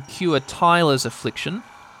we can cure Tyler's affliction.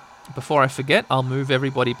 Before I forget, I'll move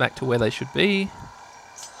everybody back to where they should be.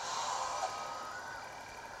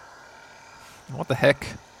 What the heck?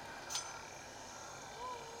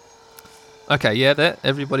 Okay, yeah, there.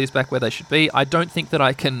 Everybody's back where they should be. I don't think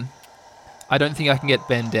I can get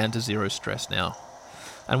Ben down to 0 stress now.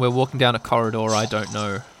 And we're walking down a corridor. I don't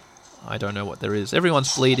know what there is.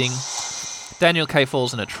 Everyone's bleeding. Daniel K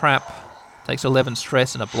falls in a trap. Takes 11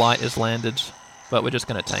 stress and a blight is landed. But we're just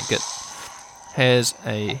going to tank it. Here's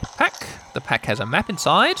a pack. The pack has a map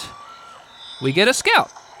inside. We get a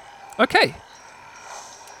scout. Okay.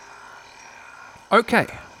 Okay.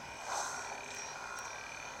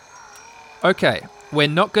 Okay. We're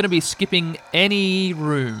not going to be skipping any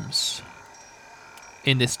rooms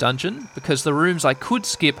in this dungeon because the rooms I could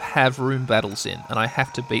skip have room battles in, and I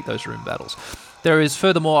have to beat those room battles. There is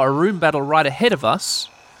furthermore a room battle right ahead of us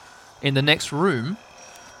in the next room,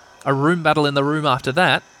 a room battle in the room after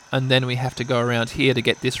that, and then we have to go around here to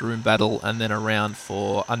get this room battle and then around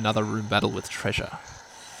for another room battle with treasure.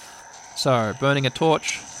 So, burning a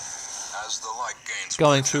torch, As the light gains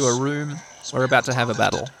going through a room, we're about to have a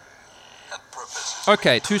battle.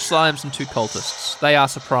 Okay, 2 slimes and 2 cultists. They are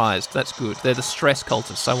surprised. That's good. They're the stress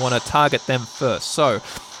cultists. I want to target them first. So,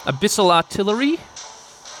 Abyssal Artillery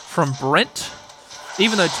from Brent.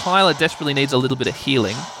 Even though Tyler desperately needs a little bit of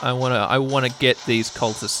healing, I want to get these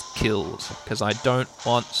cultists killed because I don't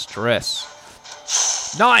want stress.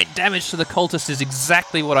 9 damage to the cultist is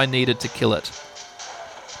exactly what I needed to kill it.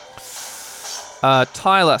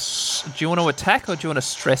 Tyler, do you want to attack or do you want to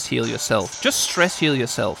stress heal yourself? Just stress heal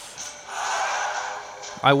yourself.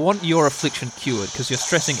 I want your affliction cured because you're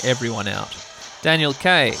stressing everyone out. Daniel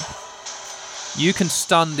K, you can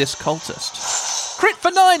stun this cultist. Crit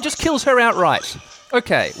for 9 just kills her outright.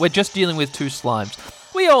 Okay, we're just dealing with 2 slimes.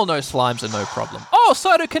 We all know slimes are no problem. Oh,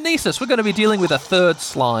 cytokinesis! We're going to be dealing with a 3rd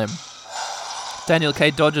slime. Daniel K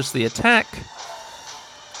dodges the attack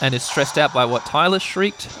and is stressed out by what Tyler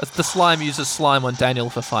shrieked. The slime uses slime on Daniel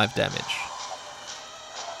for 5 damage.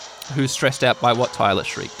 Who's stressed out by what Tyler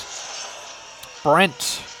shrieked. Brent,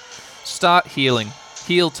 start healing.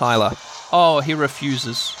 Heal Tyler. Oh, he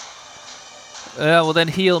refuses. Well then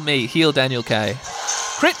heal me. Heal Daniel K.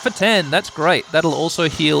 Crit for 10. That's great. That'll also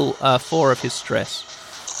heal 4 of his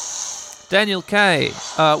stress. Daniel K,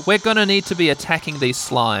 we're going to need to be attacking these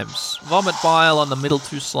slimes. Vomit Bile on the middle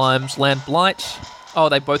 2 slimes. Land Blight. Oh,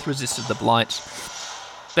 they both resisted the Blight.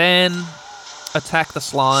 Ben, attack the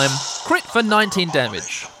slime. Crit for 19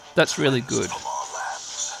 damage. That's really good.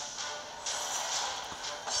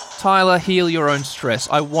 Tyler, heal your own stress.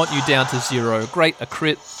 I want you down to 0. Great, a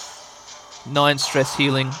crit. 9 stress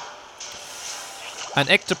healing. An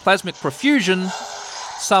ectoplasmic profusion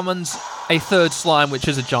summons a 3rd slime, which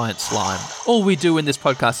is a giant slime. All we do in this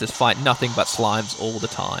podcast is fight nothing but slimes all the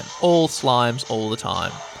time. All slimes all the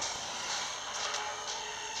time.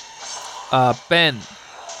 Ben.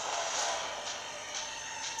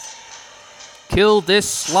 Kill this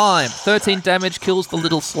slime. 13 damage kills the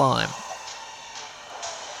little slime.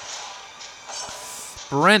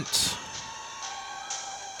 Brent.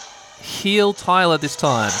 Heal Tyler this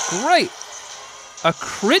time. Great. A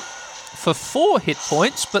crit for 4 hit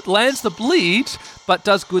points, but lands the bleed, but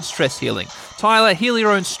does good stress healing. Tyler, heal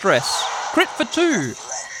your own stress. Crit for 2.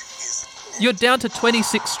 You're down to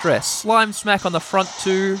 26 stress. Slime smack on the front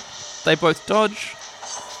 2. They both dodge.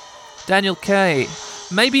 Daniel K.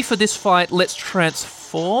 Maybe for this fight, let's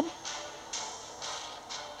transform.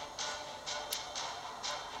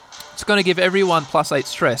 It's going to give everyone plus 8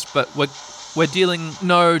 stress, but we're dealing...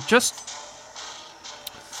 No, just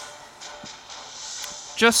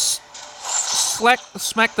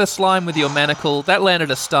smack the slime with your manacle. That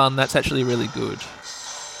landed a stun. That's actually really good.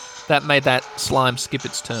 That made that slime skip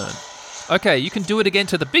its turn. Okay, you can do it again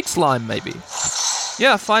to the big slime, maybe.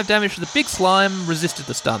 Yeah, 5 damage to the big slime. Resisted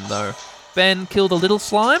the stun, though. Ben, kill the little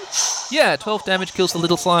slime. Yeah, 12 damage kills the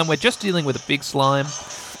little slime. We're just dealing with a big slime.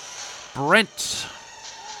 Brent.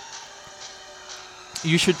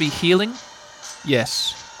 You should be healing.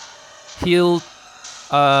 Yes. Heal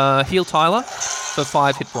Tyler for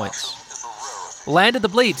 5 hit points. Landed the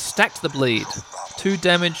bleed. Stacked the bleed. 2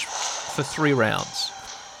 damage for 3 rounds.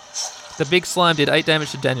 The big slime did 8 damage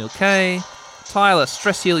to Daniel K. Tyler,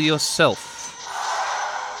 stress heal yourself.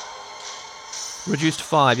 Reduced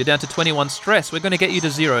 5. You're down to 21 stress. We're going to get you to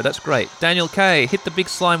 0. That's great. Daniel K, hit the big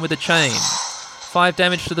slime with a chain. 5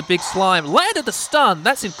 damage to the big slime. Landed the stun.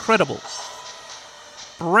 That's incredible.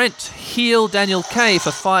 Brent, heal Daniel K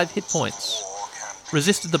for 5 hit points.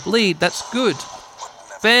 Resisted the bleed. That's good.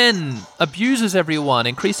 Ben abuses everyone,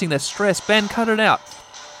 increasing their stress. Ben, cut it out.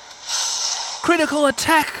 Critical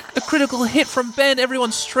attack. A critical hit from Ben.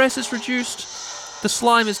 Everyone's stress is reduced. The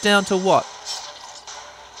slime is down to what?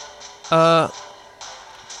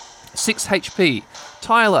 6 HP.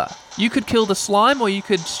 Tyler, you could kill the slime or you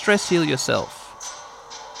could stress heal yourself.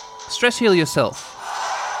 Stress heal yourself.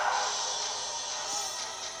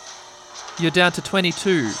 You're down to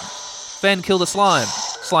 22. Ben, kill the slime.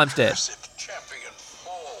 Slime's dead.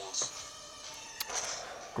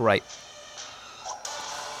 Great.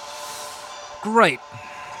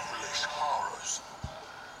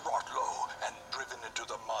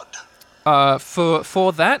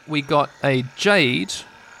 For that, we got a Jade,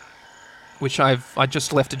 which I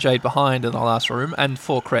just left a Jade behind in the last room, and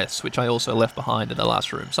 4 Crests, which I also left behind in the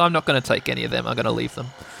last room. So I'm not going to take any of them. I'm going to leave them.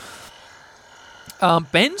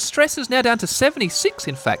 Ben's stress is now down to 76,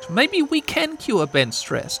 in fact. Maybe we can cure Ben's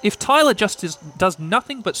stress. If Tyler does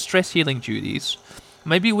nothing but stress healing duties,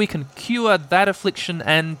 maybe we can cure that affliction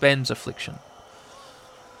and Ben's affliction.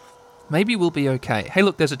 Maybe we'll be okay. Hey,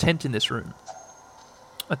 look, there's a tent in this room.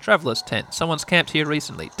 A traveller's tent. Someone's camped here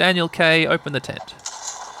recently. Daniel K., open the tent.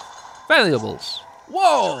 Valuables.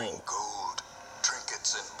 Whoa! Gold,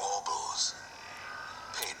 trinkets and baubles,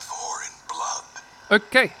 paid for in blood.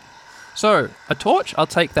 Okay. So, a torch, I'll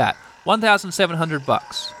take that.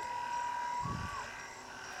 $1,700.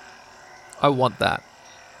 I want that.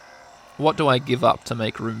 What do I give up to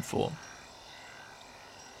make room for?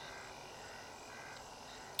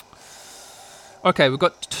 Okay, we've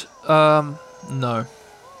got... no.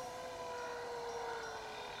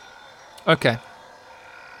 Okay.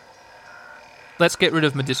 Let's get rid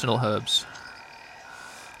of medicinal herbs.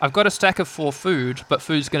 I've got a stack of 4 food, but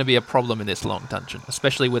food's going to be a problem in this long dungeon,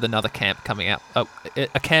 especially with another camp coming out.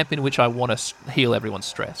 A camp in which I want to heal everyone's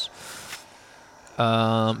stress.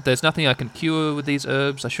 There's nothing I can cure with these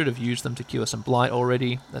herbs. I should have used them to cure some blight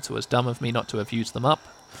already. That's what was dumb of me not to have used them up.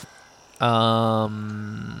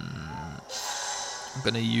 I'm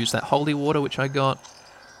going to use that holy water which I got.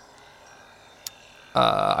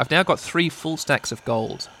 I've now got 3 full stacks of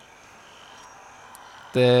gold.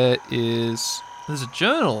 There's a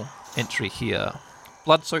journal entry here.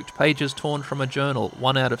 Blood-soaked pages torn from a journal,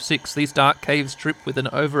 1 out of 6. These dark caves drip with an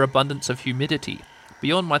overabundance of humidity.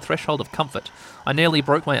 Beyond my threshold of comfort, I nearly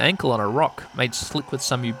broke my ankle on a rock, made slick with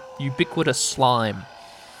some ubiquitous slime.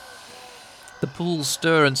 The pools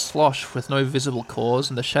stir and slosh with no visible cause,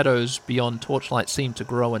 and the shadows beyond torchlight seem to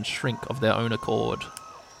grow and shrink of their own accord.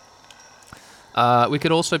 We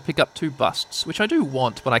could also pick up 2 busts, which I do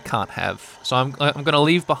want, but I can't have. So I'm going to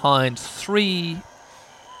leave behind 3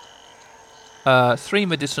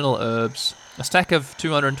 medicinal herbs, a stack of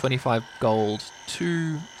 225 gold,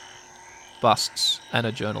 2 busts, and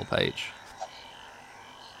a journal page.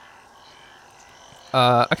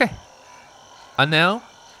 Okay. And now...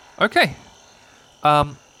 Okay.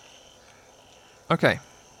 Okay.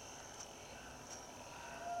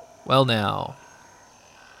 Well now...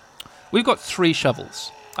 We've got 3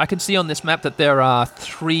 shovels. I can see on this map that there are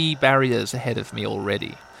 3 barriers ahead of me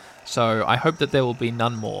already. So I hope that there will be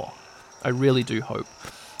none more. I really do hope.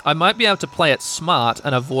 I might be able to play it smart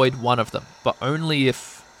and avoid one of them, but only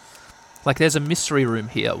if... Like, there's a mystery room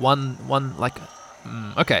here.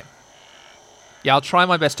 Okay. Yeah, I'll try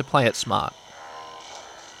my best to play it smart.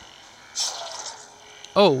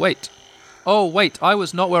 Oh, wait. Oh, wait. I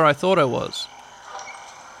was not where I thought I was.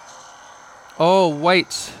 Oh,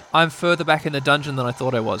 wait. I'm further back in the dungeon than I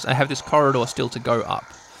thought I was. I have this corridor still to go up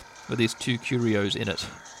with these 2 curios in it.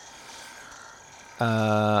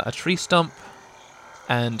 A tree stump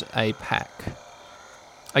and a pack.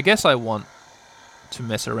 I guess I want to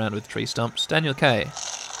mess around with tree stumps. Daniel K.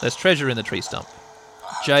 There's treasure in the tree stump.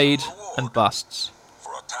 Jade and busts.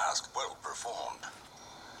 For a task well performed.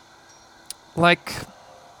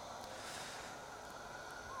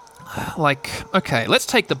 Okay, let's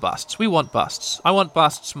take the busts. We want busts. I want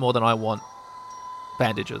busts more than I want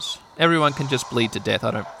bandages. Everyone can just bleed to death.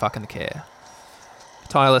 I don't fucking care.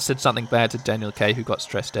 Tyler said something bad to Daniel K, who got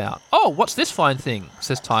stressed out. Oh, what's this fine thing?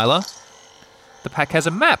 Says Tyler. The pack has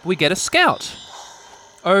a map. We get a scout.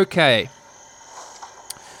 Okay.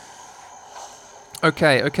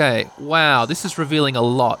 Wow, this is revealing a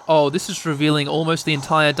lot. Oh, this is revealing almost the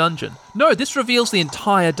entire dungeon. No, this reveals the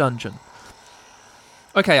entire dungeon.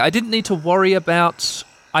 Okay, I didn't need to worry about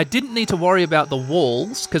the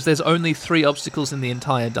walls, because there's only 3 obstacles in the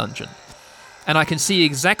entire dungeon. And I can see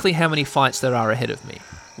exactly how many fights there are ahead of me.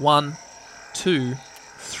 1, 2,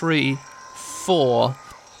 3, 4,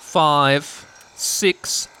 5,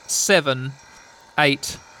 6, 7,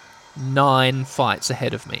 8, 9 fights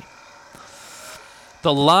ahead of me.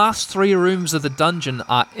 The last 3 rooms of the dungeon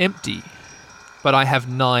are empty, but I have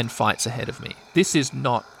 9 fights ahead of me. This is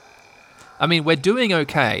not... I mean, we're doing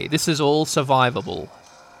okay. This is all survivable.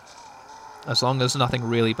 As long as nothing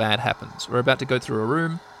really bad happens. We're about to go through a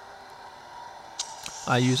room.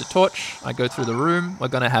 I use a torch. I go through the room. We're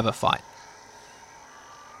going to have a fight.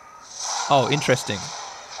 Oh, interesting.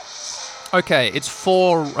 Okay, it's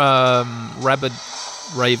 4 rabid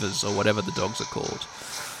ravers, or whatever the dogs are called.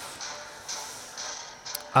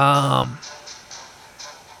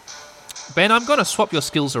 Ben, I'm going to swap your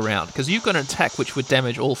skills around, because you've got an attack which would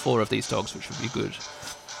damage all 4 of these dogs, which would be good.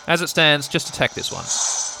 As it stands, just attack this one.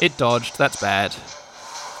 It dodged, that's bad.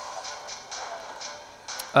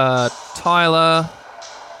 Tyler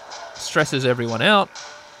stresses everyone out.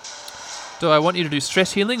 Do I want you to do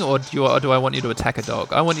stress healing, or do I want you to attack a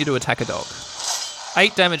dog? I want you to attack a dog.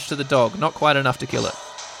 8 damage to the dog, not quite enough to kill it.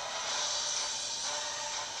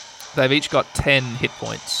 They've each got 10 hit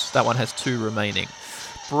points. That one has 2 remaining.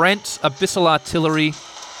 Brent, Abyssal Artillery,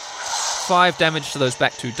 5 damage to those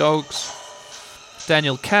back 2 dogs.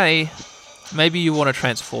 Daniel K, maybe you want to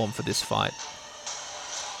transform for this fight.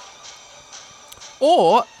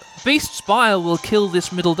 Or Beast's Bile will kill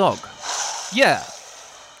this middle dog. Yeah,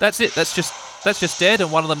 that's it. That's just dead,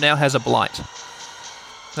 and one of them now has a blight.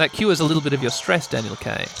 That cures a little bit of your stress, Daniel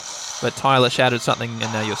K. But Tyler shouted something,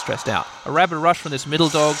 and now you're stressed out. A Rabid Rush from this middle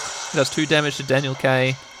dog does 2 damage to Daniel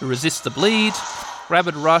K, who resists the bleed.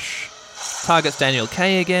 Rabid Rush targets Daniel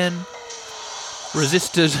K again.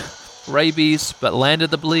 Resisted rabies, but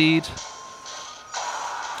landed the bleed.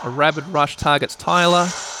 A Rabid Rush targets Tyler,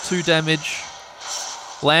 2 damage.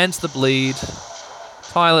 Lands the bleed.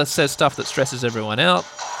 Tyler says stuff that stresses everyone out.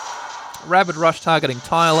 Rabid Rush targeting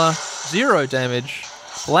Tyler, 0 damage.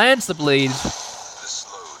 Lands the bleed.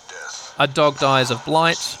 A dog dies of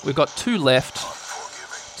blight. We've got 2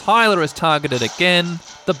 left. Tyler is targeted again.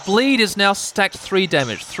 The bleed is now stacked 3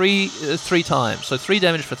 damage, three times. So 3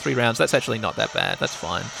 damage for 3 rounds. That's actually not that bad. That's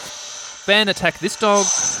fine. Ben, attack this dog.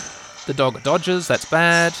 The dog dodges. That's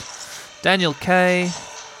bad. Daniel K.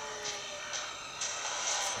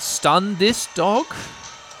 Stun this dog.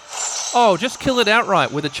 Oh, just kill it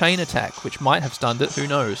outright with a chain attack, which might have stunned it. Who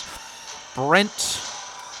knows? Brent.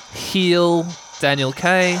 Heal Daniel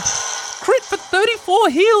K. Crit for 34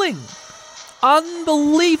 healing.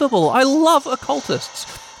 Unbelievable. I love occultists.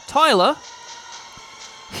 Tyler,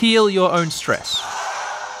 heal your own stress.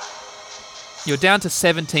 You're down to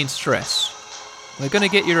 17 stress. We're going to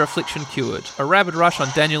get your affliction cured. A Rabid Rush on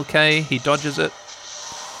Daniel K. He dodges it,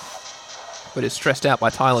 but is stressed out by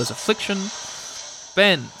Tyler's affliction.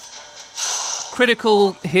 Ben,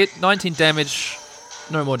 critical hit, 19 damage.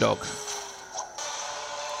 No more dog.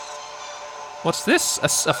 What's this?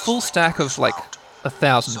 A full stack of like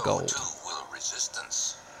 1,000 gold.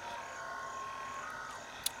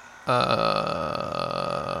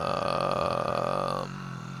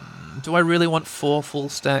 Do I really want 4 full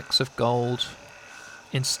stacks of gold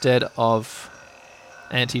instead of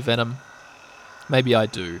anti-venom? Maybe I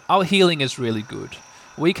do. Our healing is really good.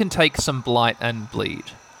 We can take some blight and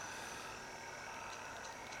bleed.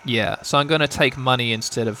 Yeah, so I'm going to take money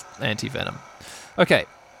instead of anti-venom. Okay.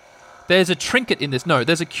 There's a trinket in this... No,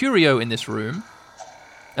 there's a curio in this room.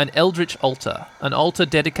 An eldritch altar. An altar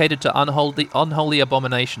dedicated to unholy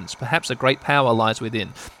abominations. Perhaps a great power lies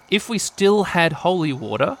within. If we still had holy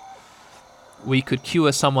water, we could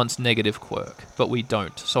cure someone's negative quirk. But we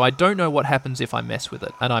don't. So I don't know what happens if I mess with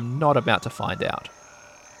it. And I'm not about to find out.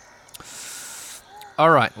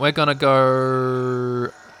 Alright, we're going to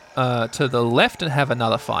go to the left and have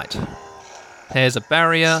another fight. There's a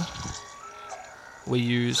barrier. We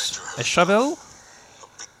use a shovel.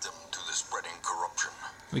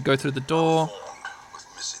 We go through the door.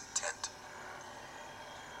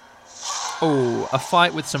 Oh, a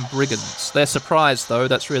fight with some brigands. They're surprised, though.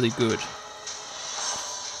 That's really good.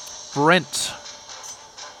 Brent.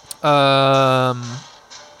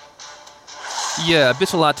 Yeah,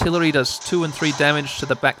 Abyssal Artillery does 2 and 3 damage to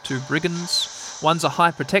the back 2 brigands. One's a high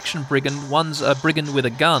protection brigand, one's a brigand with a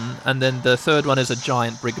gun, and then the third one is a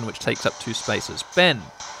giant brigand which takes up 2 spaces. Ben,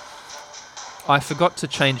 I forgot to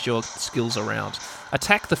change your skills around.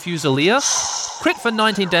 Attack the Fusilier. Crit for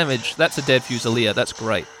 19 damage. That's a dead Fusilier. That's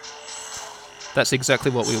great. That's exactly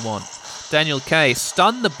what we want. Daniel K.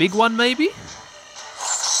 Stun the big one, maybe?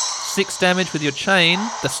 6 damage with your chain.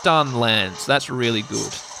 The stun lands. That's really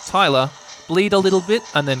good. Tyler, bleed a little bit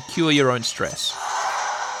and then cure your own stress.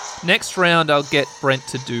 Next round, I'll get Brent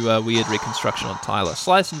to do a weird reconstruction on Tyler.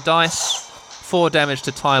 Slice and dice. 4 damage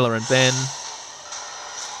to Tyler and Ben.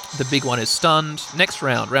 The big one is stunned. Next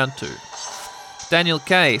round, round 2. Daniel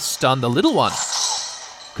K. Stun the little one.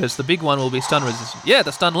 Because the big one will be stun resistant. Yeah,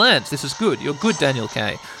 the stun lands. This is good. You're good, Daniel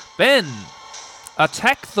K. Ben.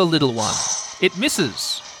 Attack the little one. It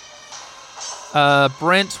misses.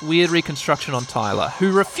 Brent, weird reconstruction on Tyler.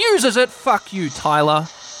 Who refuses it? Fuck you, Tyler.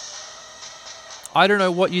 I don't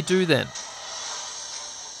know what you do then.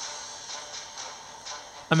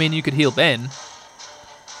 I mean, you could heal Ben.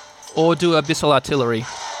 Or do Abyssal Artillery.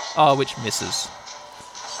 Oh, which misses.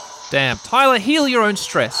 Damn. Tyler, heal your own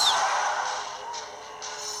stress.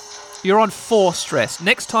 You're on 4 stress.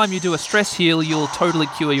 Next time you do a stress heal, you'll totally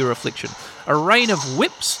cure your affliction. A Rain of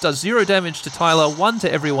Whips does 0 damage to Tyler, 1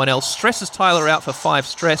 to everyone else. Stresses Tyler out for 5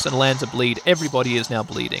 stress and lands a bleed. Everybody is now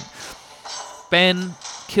bleeding. Ben,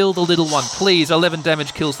 kill the little one. Please, 11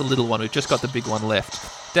 damage kills the little one. We've just got the big one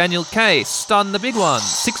left. Daniel K, stun the big one.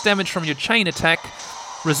 6 damage from your chain attack.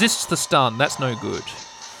 Resists the stun. That's no good.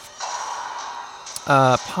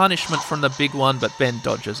 Punishment from the big one, but Ben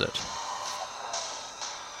dodges it.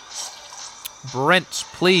 Brent,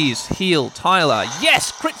 please heal Tyler.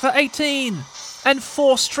 Yes, crit for 18 and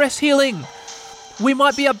 4 stress healing. We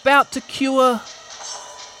might be about to cure.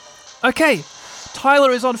 Okay,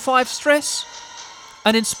 Tyler is on 5 stress.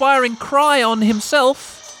 An inspiring cry on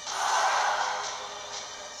himself.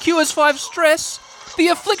 Cures 5 stress. The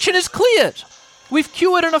affliction is cleared. We've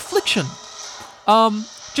cured an affliction.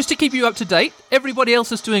 Just to keep you up to date, everybody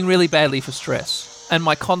else is doing really badly for stress, and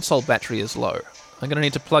my console battery is low. I'm going to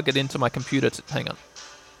need to plug it into my computer to... Hang on.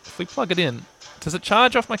 If we plug it in, does it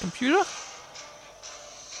charge off my computer?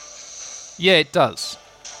 Yeah, it does.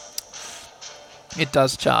 It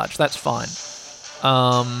does charge. That's fine.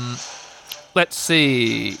 Let's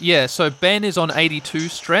see. Yeah, so Ben is on 82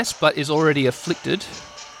 stress, but is already afflicted.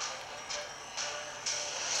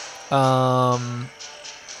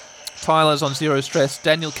 Tyler's on 0 stress.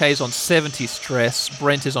 Daniel K's on 70 stress.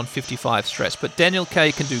 Brent is on 55 stress. But Daniel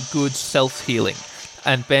K can do good self-healing.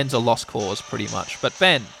 And Ben's a lost cause, pretty much. But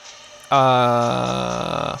Ben,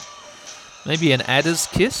 maybe an Adder's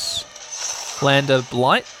Kiss? Land a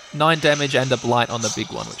Blight? 9 damage and a Blight on the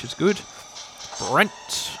big one, which is good.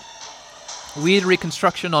 Brent. Weird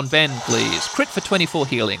reconstruction on Ben, please. Crit for 24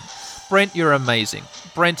 healing. Brent, you're amazing.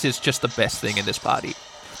 Brent is just the best thing in this party.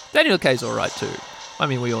 Daniel K's alright too. I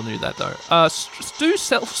mean, we all knew that though. Do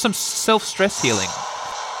some self-stress healing.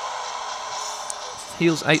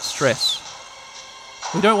 Heals 8 stress.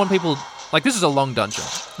 We don't want people... Like, this is a long dungeon.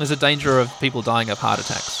 There's a danger of people dying of heart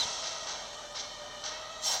attacks.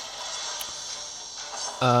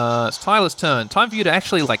 It's Tyler's turn. Time for you to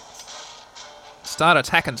actually, like, start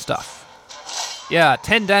attacking stuff. Yeah,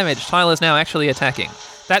 10 damage. Tyler's now actually attacking.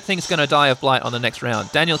 That thing's going to die of blight on the next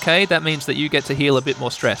round. Daniel K, that means that you get to heal a bit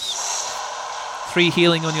more stress. 3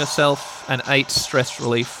 healing on yourself and 8 stress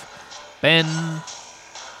relief. Ben...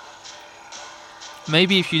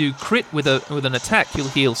 Maybe if you crit with an attack, you'll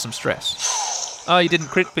heal some stress. Oh, you didn't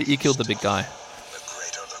crit, but you killed the big guy.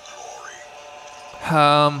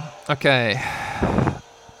 Okay.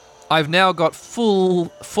 I've now got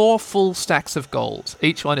 4 full stacks of gold.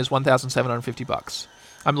 Each one is $1,750.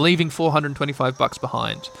 I'm leaving $425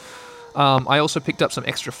 behind. I also picked up some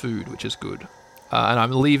extra food, which is good. And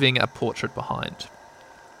I'm leaving a portrait behind.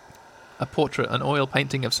 A portrait, an oil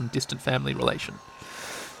painting of some distant family relation.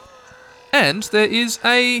 And there is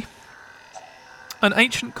an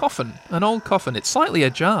ancient coffin, an old coffin. It's slightly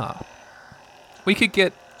ajar. We could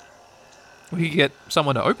get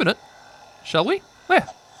someone to open it, shall we? Where?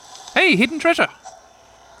 Hey, hidden treasure.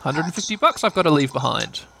 $150 I've got to leave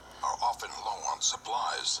behind. Are often low on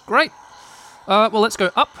supplies. Great. Well, let's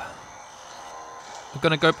go up. We're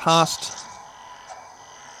going to go past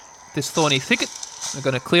this thorny thicket. We're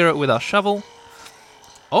going to clear it with our shovel.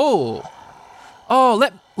 Oh,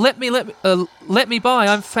 let me by.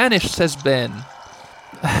 I'm famished, says Ben.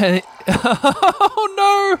 Oh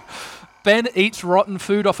no! Ben eats rotten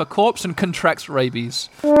food off a corpse and contracts rabies.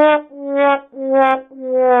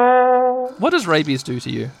 What does rabies do to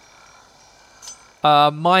you?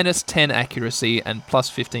 Minus 10 accuracy and plus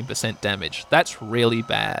 15% damage. That's really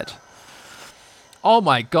bad. Oh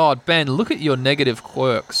my god, Ben, look at your negative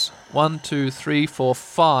quirks. 1, 2, 3, 4,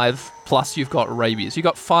 5, plus you've got rabies. You've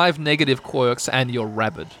got 5 negative quirks and you're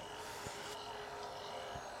rabid.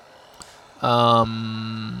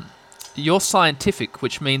 You're scientific,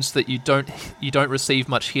 which means that you don't receive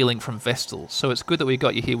much healing from Vestal, so it's good that we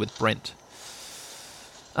got you here with Brent.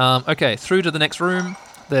 Okay, through to the next room.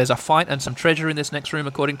 There's a fight and some treasure in this next room,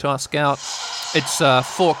 according to our scout. It's 4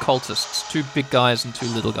 cultists, 2 big guys and 2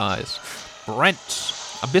 little guys. Brent.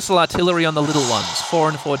 Abyssal artillery on the little ones, 4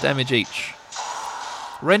 and 4 damage each.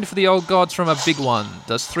 Rend for the old gods from a big one,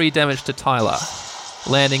 does 3 damage to Tyler,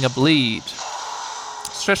 landing a bleed.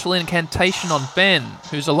 Stressful incantation on Ben,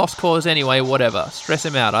 who's a lost cause anyway, whatever. Stress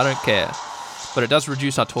him out, I don't care. But it does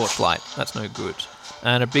reduce our torchlight, that's no good.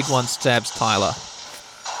 And a big one stabs Tyler.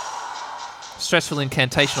 Stressful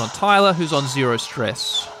incantation on Tyler, who's on 0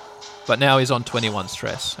 stress. But now he's on 21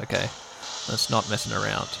 stress, okay. That's not messing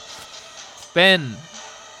around. Ben,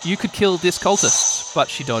 you could kill this cultist, but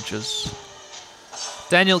she dodges.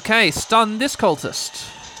 Daniel K, stun this cultist.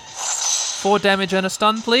 4 damage and a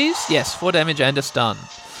stun, please? Yes, 4 damage and a stun.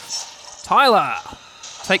 Tyler,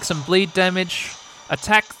 take some bleed damage.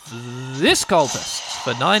 Attack this cultist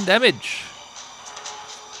for 9 damage.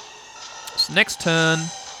 So next turn.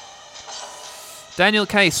 Daniel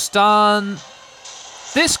K, stun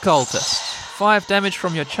this cultist 5 damage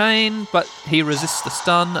from your chain, but he resists the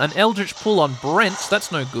stun. An Eldritch Pull on Brent,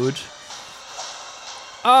 that's no good.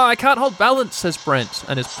 Oh, I can't hold balance, says Brent,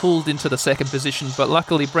 and is pulled into the second position, but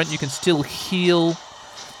luckily, Brent, you can still heal.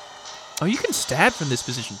 Oh, you can stab from this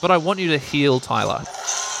position, but I want you to heal Tyler.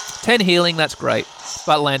 10 healing, that's great,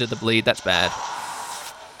 but landed the bleed, that's bad.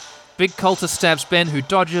 Big cultist stabs Ben, who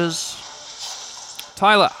dodges.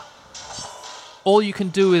 Tyler, all you can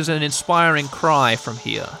do is an inspiring cry from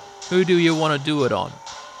here. Who do you want to do it on?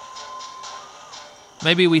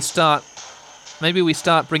 Maybe we start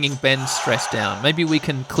bringing Ben's stress down. Maybe we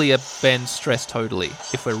can clear Ben's stress totally,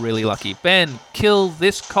 if we're really lucky. Ben, kill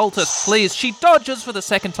this cultist, please. She dodges for the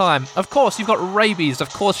second time. Of course, you've got rabies.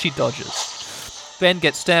 Of course she dodges. Ben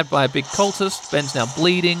gets stabbed by a big cultist. Ben's now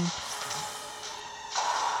bleeding.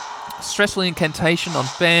 Stressful incantation on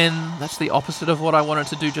Ben. That's the opposite of what I wanted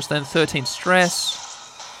to do just then. 13 stress.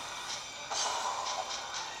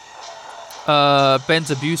 Ben's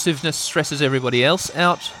abusiveness stresses everybody else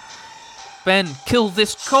out. Ben, kill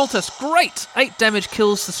this cultist. Great! 8 damage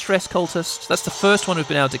kills the stress cultist. That's the first one we've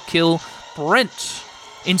been able to kill. Brent,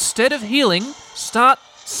 instead of healing, start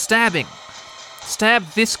stabbing. Stab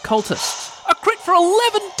this cultist. A crit for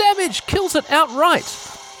 11 damage! Kills it outright.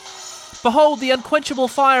 Behold the unquenchable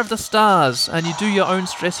fire of the stars, and you do your own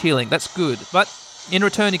stress healing. That's good. But in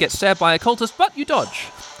return, you get stabbed by a cultist, but you dodge.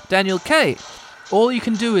 Daniel K. All you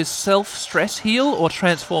can do is self-stress heal or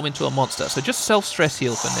transform into a monster. So just self-stress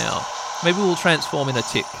heal for now. Maybe we'll transform in a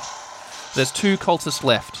tick. There's 2 cultists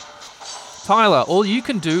left. Tyler, all you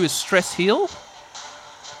can do is stress heal.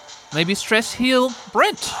 Maybe stress heal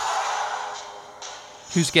Brent,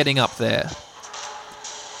 who's getting up there.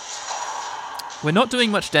 We're not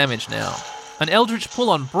doing much damage now. An Eldritch Pull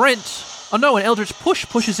on Brent. Oh no, an Eldritch Push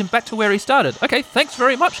pushes him back to where he started. Okay, thanks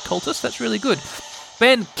very much, cultist. That's really good.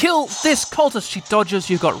 Ben, kill this cultist. She dodges.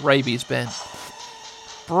 You've got rabies, Ben.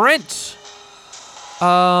 Brent.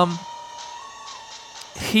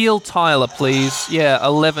 Heal Tyler, please. Yeah,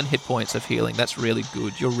 11 hit points of healing. That's really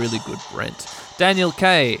good. You're really good, Brent. Daniel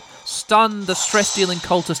K. Stun the stress-dealing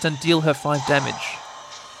cultist and deal her 5 damage.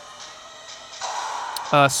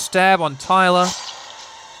 Stab on Tyler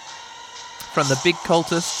from the big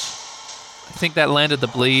cultist. I think that landed the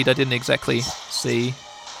bleed. I didn't exactly see.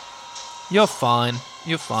 You're fine.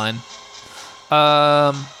 You're fine.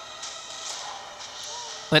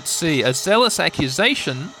 Let's see. A Zealous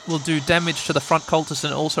Accusation will do damage to the front cultist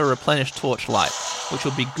and also replenish Torchlight, which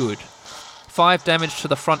will be good. 5 damage to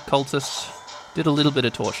the front cultist. Did a little bit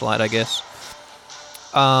of Torchlight, I guess.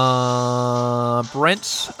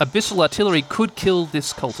 Brent's Abyssal Artillery could kill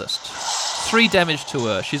this cultist. 3 damage to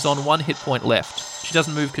her. She's on 1 hit point left. She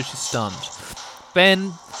doesn't move because she's stunned.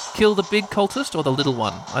 Ben, kill the big cultist or the little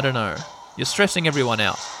one? I don't know. You're stressing everyone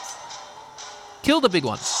out. Kill the big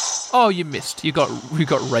one. Oh, you missed. You got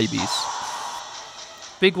rabies.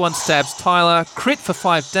 Big one stabs Tyler. Crit for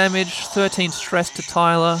 5 damage. 13 stress to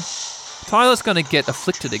Tyler. Tyler's going to get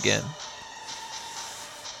afflicted again.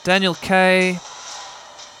 Daniel K.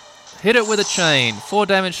 Hit it with a chain. 4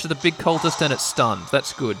 damage to the big cultist and it's stunned.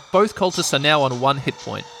 That's good. Both cultists are now on 1 hit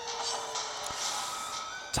point.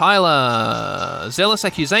 Tyler. Zealous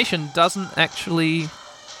Accusation doesn't actually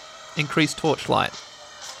increase Torchlight.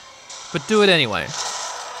 But do it anyway.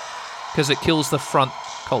 Because it kills the front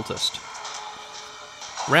cultist.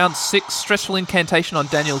 Round 6, Stressful Incantation on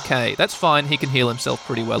Daniel K. That's fine, he can heal himself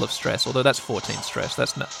pretty well of stress, although that's 14 stress.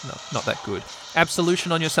 That's not that good.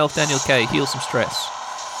 Absolution on yourself, Daniel K. Heal some stress.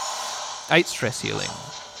 8 stress healing.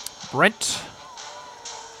 Brent.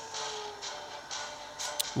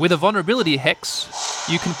 With a Vulnerability Hex,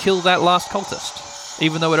 you can kill that last cultist,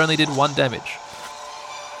 even though it only did 1 damage.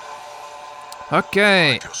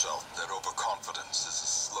 Okay.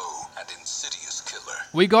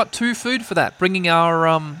 We got 2 food for that, bringing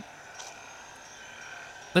our,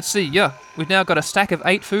 let's see, yeah. We've now got a stack of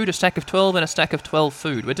 8 food, a stack of 12, and a stack of 12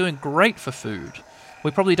 food. We're doing great for food.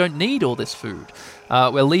 We probably don't need all this food.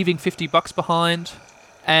 We're leaving $50 behind,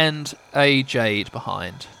 and a jade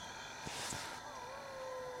behind.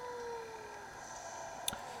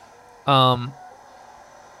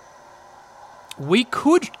 We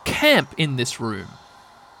could camp in this room.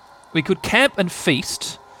 We could camp and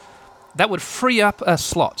feast. That would free up a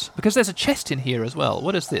slot, because there's a chest in here as well.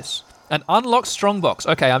 What is this? An unlocked strongbox.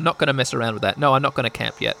 Okay, I'm not going to mess around with that. No, I'm not going to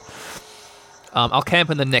camp yet. I'll camp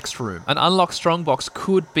in the next room. An unlocked strongbox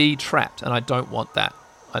could be trapped, and I don't want that.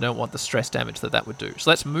 I don't want the stress damage that would do. So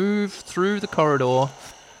let's move through the corridor.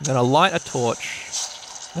 I'm going to light a torch.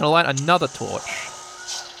 I'm going to light another torch.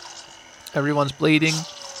 Everyone's bleeding.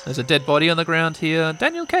 There's a dead body on the ground here.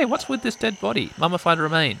 Daniel K., what's with this dead body? Mummified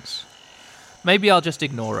remains. Maybe I'll just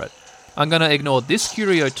ignore it. I'm going to ignore this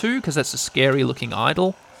Curio too, because that's a scary-looking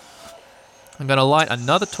idol. I'm going to light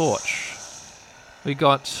another torch. We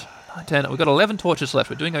got 10. We've got 11 torches left.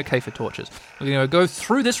 We're doing okay for torches. We're going to go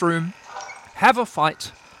through this room, have a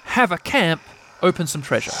fight, have a camp, open some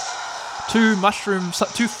treasure. 2 mushrooms,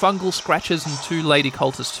 2 fungal scratches, and 2 lady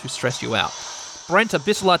cultists who stress you out. Brent,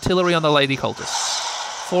 abyssal artillery on the lady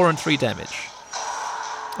cultists. 4 and 3 damage.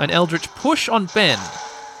 An eldritch push on Ben.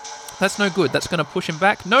 That's no good. That's going to push him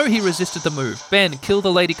back. No, he resisted the move. Ben, kill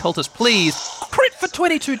the lady cultist, please. Crit for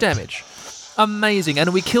 22 damage. Amazing.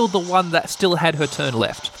 And we killed the one that still had her turn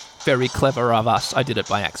left. Very clever of us. I did it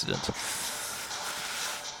by accident.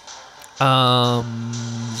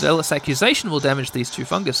 Zealous Accusation will damage these 2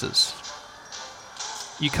 funguses.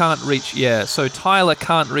 You can't reach... Yeah, so Tyler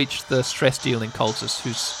can't reach the stress-dealing cultist,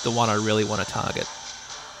 who's the one I really want to target.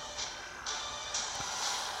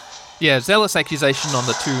 Yeah, Zealous Accusation on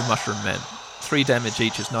the 2 mushroom men. 3 damage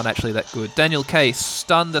each is not actually that good. Daniel Case,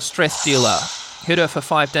 stun the stress dealer. Hit her for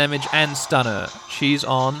 5 damage and stun her. She's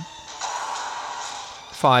on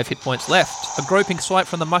 5 hit points left. A groping swipe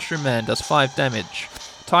from the mushroom man does 5 damage.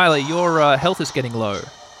 Tyler, your health is getting low.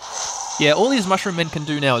 Yeah, all these mushroom men can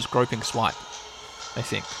do now is groping swipe, I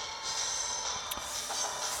think.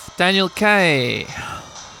 Daniel K.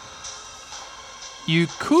 You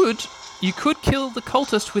could kill the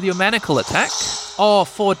cultist with your manacle attack. Oh,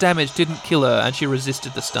 4 damage didn't kill her, and she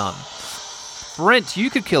resisted the stun. Brent, you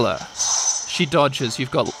could kill her. She dodges.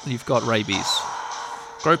 You've got rabies.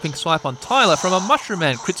 Groping swipe on Tyler from a mushroom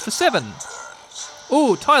man. Crits for 7.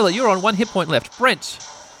 Ooh, Tyler, you're on 1 hit point left. Brent,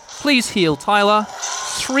 please heal Tyler.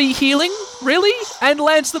 3 healing? Really? And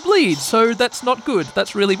lands the bleed, so that's not good.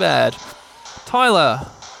 That's really bad. Tyler.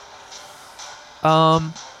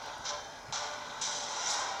 I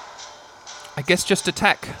guess just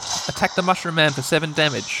attack. Attack the mushroom man for 7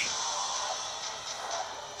 damage.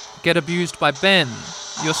 Get abused by Ben.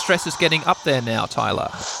 Your stress is getting up there now,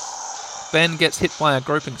 Tyler. Ben gets hit by a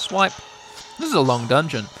groping swipe. This is a long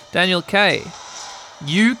dungeon. Daniel K.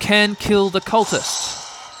 You can kill the cultist.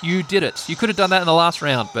 You did it. You could have done that in the last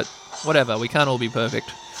round, but whatever. We can't all be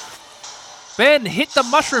perfect. Ben, hit the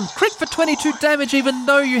mushroom. Crit for 22 damage even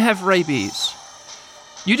though you have rabies.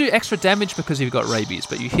 You do extra damage because you've got rabies,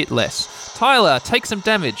 but you hit less. Tyler, take some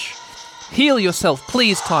damage. Heal yourself,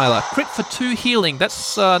 please, Tyler. Crit for 2 healing.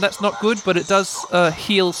 That's not good, but it does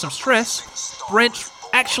heal some stress. Brent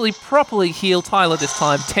actually properly healed Tyler this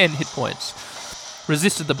time. 10 hit points.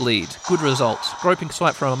 Resisted the bleed. Good result. Groping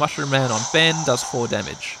swipe from a mushroom man on Ben does 4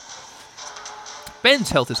 damage.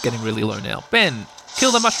 Ben's health is getting really low now. Ben,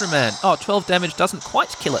 kill the mushroom man. Oh, 12 damage doesn't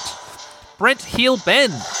quite kill it. Brent, heal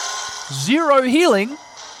Ben. 0 healing.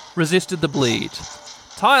 Resisted the bleed.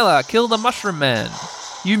 Tyler, kill the mushroom man.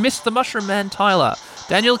 You missed the mushroom man, Tyler.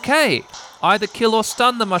 Daniel K. Either kill or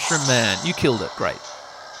stun the mushroom man. You killed it. Great.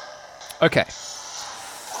 Okay.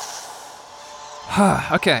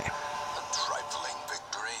 Okay.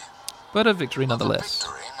 But a victory nonetheless.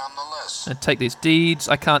 And take these deeds.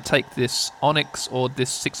 I can't take this onyx or this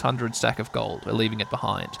 600 stack of gold. We're leaving it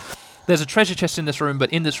behind. There's a treasure chest in this room,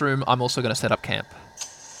 but in this room, I'm also going to set up camp.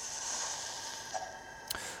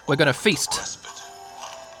 We're going to feast.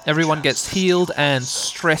 Everyone gets healed and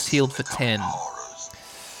stress healed for 10.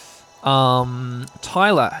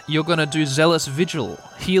 Tyler, you're going to do Zealous Vigil.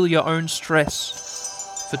 Heal your own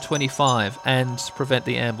stress for 25 and prevent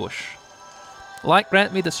the ambush. Light,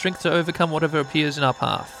 grant me the strength to overcome whatever appears in our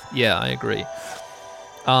path. Yeah, I agree.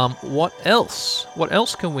 What else? What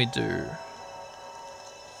else can we do?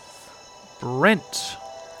 Brent,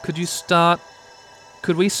 could we start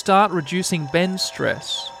reducing Ben's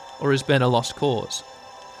stress? Or is Ben a lost cause?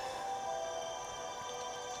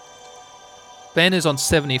 Ben is on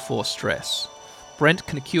 74 stress. Brent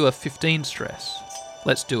can cure 15 stress.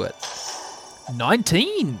 Let's do it.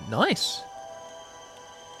 19! Nice!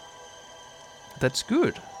 That's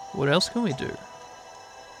good. What else can we do?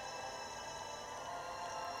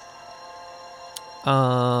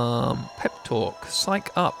 Pep talk.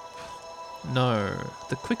 Psych up. No.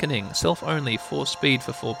 The quickening. Self only. 4 speed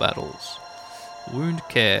for 4 battles. Wound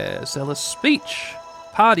care. Zealous speech.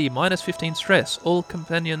 Party. Minus 15 stress. All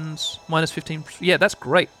companions. Minus 15. Yeah, that's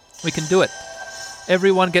great. We can do it.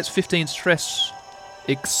 Everyone gets 15 stress.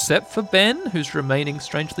 Except for Ben, who's remaining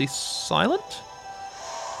strangely silent.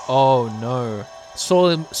 Oh no.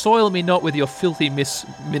 Soil me not with your filthy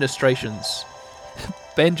ministrations.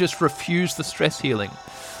 Ben just refused the stress healing.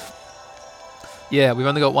 Yeah, we've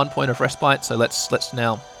only got 1 point of respite, so let's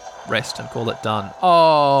now rest and call it done.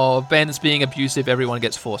 Oh, Ben's being abusive. Everyone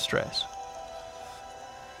gets 4 stress.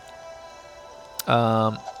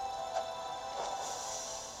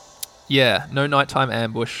 Yeah, no nighttime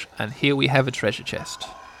ambush, and here we have a treasure chest,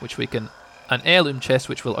 an heirloom chest,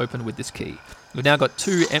 which we'll open with this key. We've now got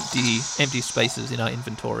 2 empty spaces in our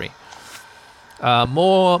inventory.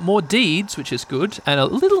 More deeds, which is good, and a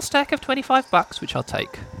little stack of $25, which I'll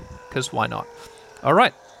take, because why not? All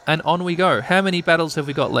right, and on we go. How many battles have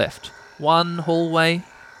we got left? 1 hallway,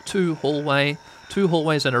 2 hallway, 2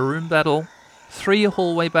 hallways and a room battle, 3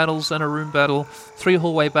 hallway battles and a room battle, 3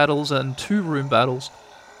 hallway battles and 2 room battles,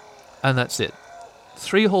 and that's it.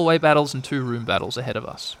 3 hallway battles and 2 room battles ahead of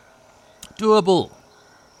us. Doable.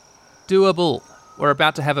 We're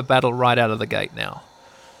about to have a battle right out of the gate now.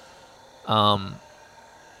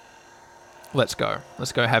 Let's go.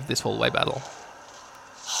 Let's go have this hallway battle.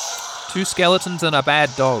 2 skeletons and a bad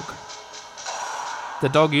dog. The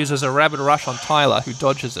dog uses a rabid rush on Tyler, who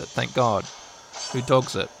dodges it, thank God. Who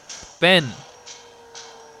dogs it. Ben.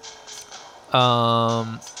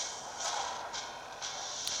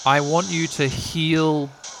 I want you to heal...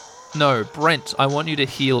 No, Brent, I want you to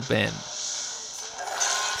heal Ben.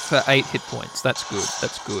 For 8 hit points. That's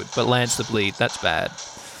good. But lands the bleed, that's bad.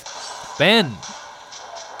 Ben.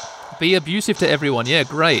 Be abusive to everyone. Yeah,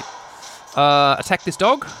 great. Attack this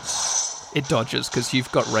dog. It dodges because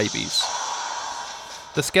you've got rabies.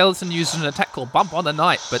 The skeleton uses an attack called Bump on the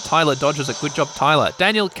Night, but Tyler dodges it. Good job, Tyler.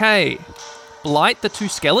 Daniel K. Blight the 2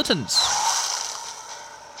 skeletons.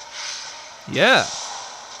 Yeah.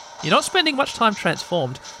 You're not spending much time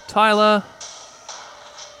transformed. Tyler,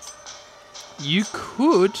 you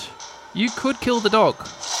could kill the dog.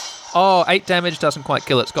 Oh, 8 damage doesn't quite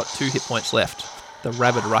kill it. It's got 2 hit points left. The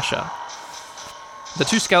Rabid Rusher. The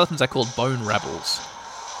 2 skeletons are called Bone Rabbles.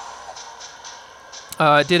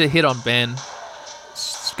 Did a hit on Ben.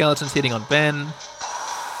 Skeletons hitting on Ben.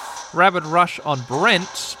 Rabid Rush on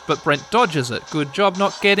Brent, but Brent dodges it. Good job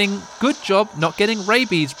not getting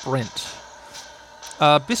rabies, Brent.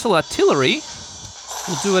 Abyssal Artillery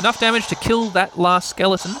will do enough damage to kill that last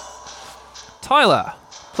skeleton. Tyler,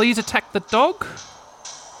 please attack the dog.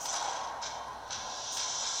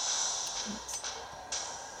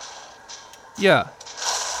 Yeah.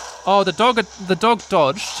 Oh, the dog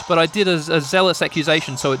dodged, but I did a zealous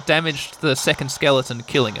accusation, so it damaged the second skeleton,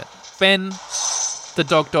 killing it. Ben, the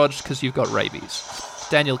dog dodged because you've got rabies.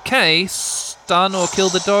 Daniel K, stun or kill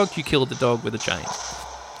the dog. You killed the dog with a chain.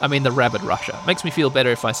 I mean the Rabid Rusher. Makes me feel better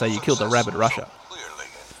if I say you killed the Rabid Rusher.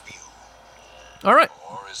 All right.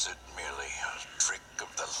 Or is it merely a trick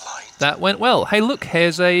of the light? That went well. Hey, look,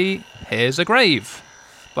 here's a grave,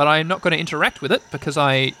 but I'm not going to interact with it because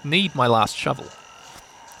I need my last shovel.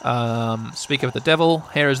 Speak of the devil,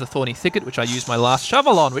 here is the thorny thicket, which I used my last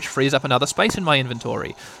shovel on, which frees up another space in my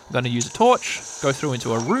inventory. I'm going to use a torch, go through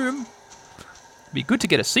into a room. Be good to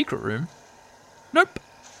get a secret room. Nope.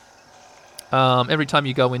 Every time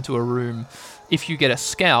you go into a room, if you get a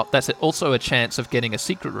scout, that's also a chance of getting a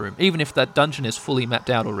secret room, even if that dungeon is fully mapped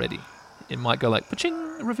out already. It might go like,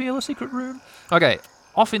 pa-ching, reveal a secret room. Okay,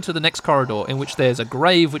 off into the next corridor, in which there's a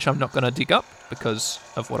grave, which I'm not going to dig up, because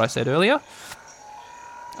of what I said earlier.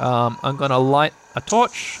 I'm going to light a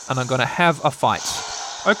torch, and I'm going to have a fight.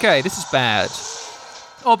 Okay, this is bad.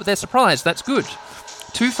 Oh, but they're surprised. That's good.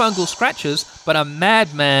 2 fungal scratches, but a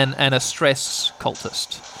madman and a stress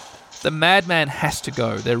cultist. The madman has to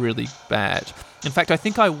go. They're really bad. In fact, I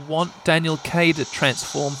think I want Daniel K to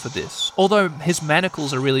transform for this, although his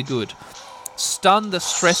manacles are really good. Stun the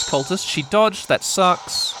stress cultist. She dodged. That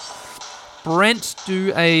sucks. Brent,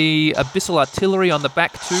 do a Abyssal Artillery on the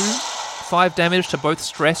back too. 5 damage to both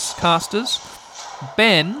stress casters.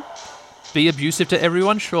 Ben, be abusive to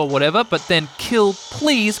everyone, sure, whatever, but then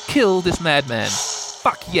please kill this madman.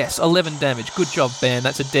 Fuck yes, 11 damage. Good job, Ben.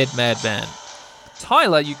 That's a dead madman.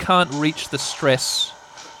 Tyler, you can't reach the stress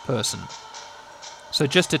person. So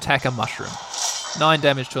just attack a mushroom. 9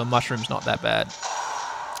 damage to a mushroom's not that bad.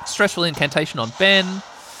 Stressful incantation on Ben.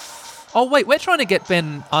 Oh wait, we're trying to get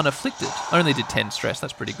Ben unafflicted. I only did 10 stress,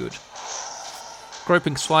 that's pretty good.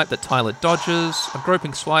 Groping swipe that Tyler dodges. A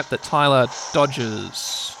groping swipe that Tyler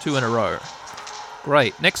dodges. 2 in a row.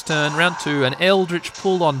 Great. Next turn, round 2, an Eldritch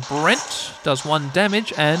Pull on Brent. Does 1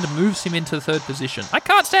 damage and moves him into the 3rd position. I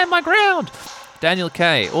can't stand my ground! Daniel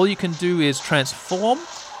K, all you can do is transform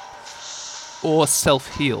or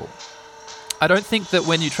self-heal. I don't think that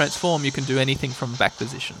when you transform you can do anything from back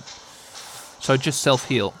position. So just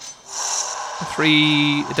self-heal.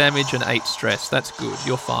 3 damage and 8 stress. That's good.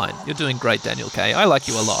 You're fine. You're doing great, Daniel K. I like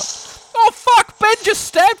you a lot. Oh, fuck! Ben just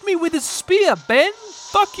stabbed me with his spear, Ben!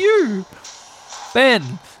 Fuck you!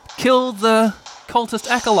 Ben, kill the cultist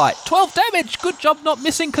acolyte. 12 damage! Good job not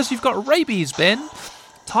missing because you've got rabies, Ben.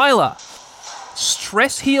 Tyler,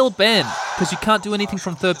 stress heal Ben because you can't do anything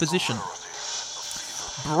from 3rd position.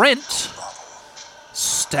 Brent,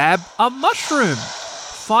 stab a mushroom.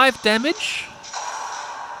 5 damage.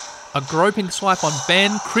 A groping swipe on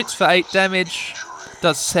Ben, crits for 8 damage.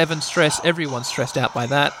 Does 7 stress. Everyone's stressed out by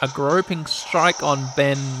that. A groping strike on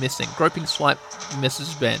Ben, missing. Groping swipe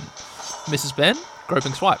misses Ben. Misses Ben.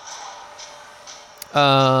 Groping swipe.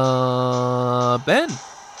 Ben,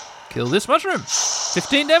 kill this mushroom.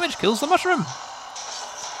 15 damage, kills the mushroom.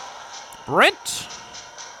 Brent,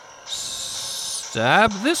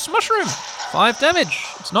 stab this mushroom. 5 damage.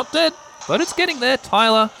 It's not dead, but it's getting there.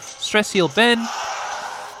 Tyler, stress heal Ben.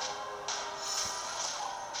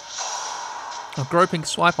 A groping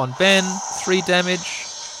swipe on Ben. 3 damage.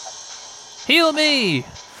 Heal me.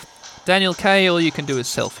 Daniel K, all you can do is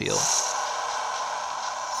self-heal.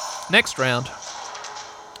 Next round.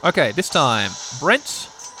 Okay, this time, Brent,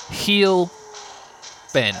 heal,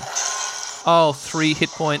 Ben. Oh, 3 hit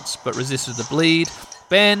points, but resisted the bleed.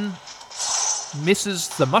 Ben misses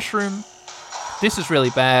the mushroom. This is really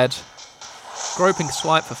bad. Groping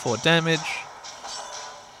swipe for 4 damage.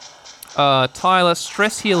 Tyler,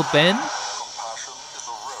 stress heal Ben. Compassion is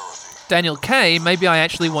a rarity. Daniel K, maybe I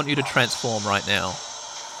actually want you to transform right now.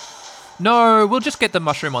 No, we'll just get the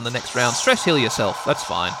mushroom on the next round. Stress heal yourself, that's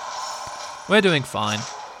fine. We're doing fine.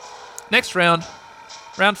 Next round,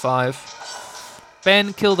 round 5.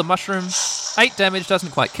 Ben, kill the mushroom. 8 damage,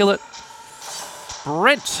 doesn't quite kill it.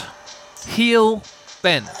 Brent, heal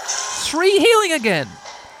Ben. 3 healing again.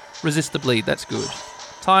 Resist the bleed, that's good.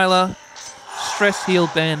 Tyler, stress heal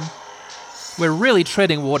Ben. We're really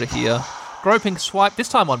treading water here. Groping swipe, this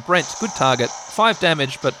time on Brent. Good target. 5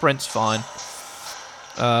 damage, but Brent's fine.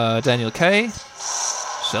 Daniel K,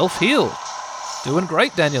 self-heal. Doing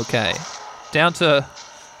great, Daniel K. Down to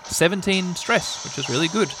 17 stress, which is really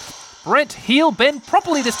good. Brent, heal Ben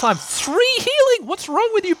properly this time. 3 healing! What's wrong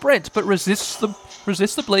with you, Brent? But resist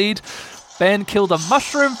the bleed. Ben killed a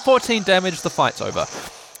mushroom, 14 damage, the fight's over.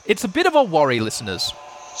 It's a bit of a worry, listeners.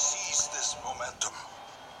 Seize this momentum.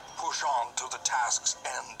 Push on to the task's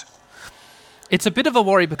end. It's a bit of a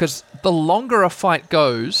worry because the longer a fight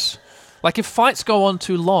goes, like if fights go on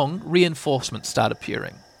too long, reinforcements start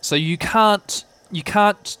appearing. So you can't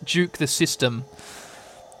juke the system.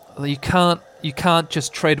 You can't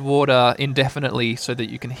just tread water indefinitely so that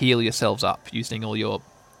you can heal yourselves up using all your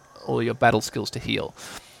battle skills to heal.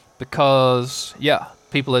 Because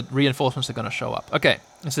reinforcements are going to show up. Okay,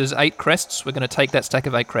 this is 8 crests. We're going to take that stack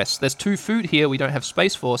of 8 crests. There's 2 food here we don't have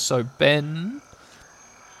space for, so Ben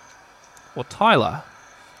or Tyler,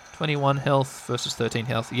 21 health versus 13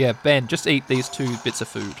 health. Yeah, Ben, just eat these 2 bits of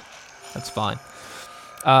food. That's fine.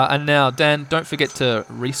 And now, Dan, don't forget to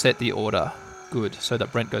reset the order. Good, so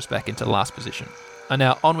that Brent goes back into last position. And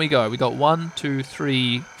now, on we go. We got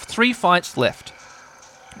 3 fights left.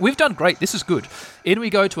 We've done great. This is good. In we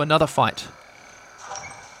go to another fight.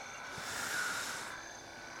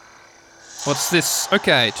 What's this?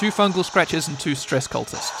 Okay, 2 fungal scratches and 2 stress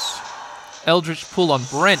cultists. Eldritch pull on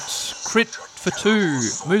Brent. Crit for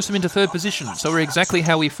 2. Moves him into 3rd position. So we're exactly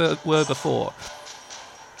how we were before.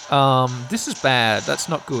 This is bad. That's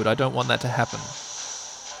not good. I don't want that to happen.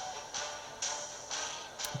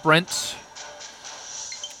 Brent.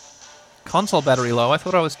 Console battery low. I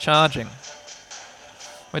thought I was charging.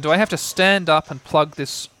 Wait, do I have to stand up and plug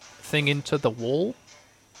this thing into the wall?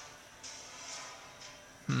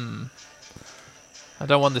 I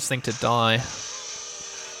don't want this thing to die.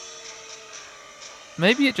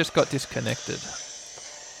 Maybe it just got disconnected.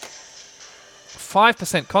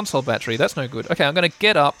 5% console battery. That's no good. Okay, I'm going to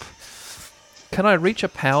get up. Can I reach a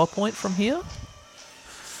power point from here?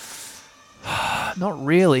 Not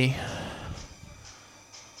really.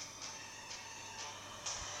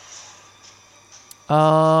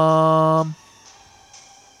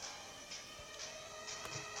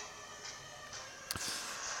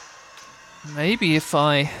 Maybe if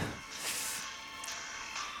I...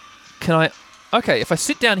 Okay, if I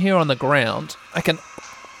sit down here on the ground, I can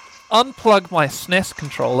unplug my SNES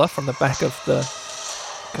controller from the back of the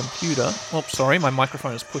computer. Oh, sorry, my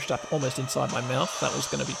microphone is pushed up almost inside my mouth. That was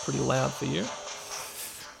going to be pretty loud for you.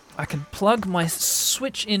 I can plug my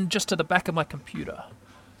Switch in just to the back of my computer.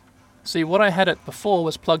 See, what I had it before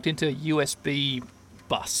was plugged into a USB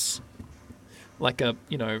bus. Like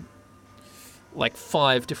like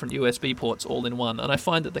 5 different USB ports all in one. And I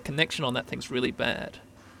find that the connection on that thing's really bad.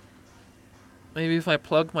 Maybe if I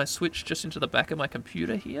plug my Switch just into the back of my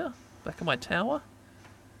computer here? Back of my tower?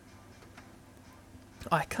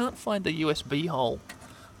 I can't find the USB hole.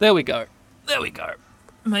 There we go. There we go.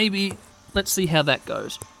 Maybe, let's see how that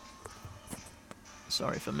goes.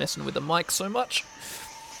 Sorry for messing with the mic so much.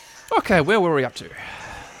 Okay, where were we up to?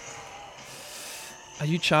 Are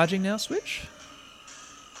you charging now, Switch?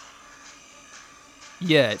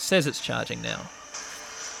 Yeah, it says it's charging now.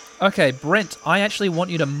 Okay, Brent, I actually want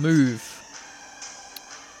you to move.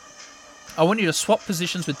 I want you to swap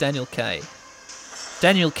positions with Daniel K.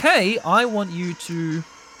 Daniel K, I want you to...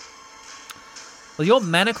 Well, your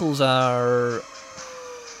manacles are...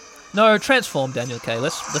 No, transform, Daniel K.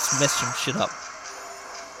 Let's mess some shit up.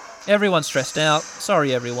 Everyone's stressed out.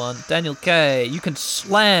 Sorry, everyone. Daniel K, you can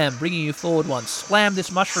slam, bringing you forward one. Slam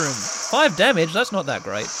this mushroom. 5 damage, that's not that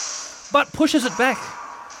great. But pushes it back.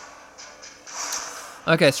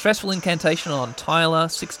 Okay, stressful incantation on Tyler.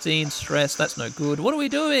 16 stress, that's no good. What are we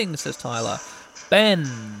doing, says Tyler. Ben,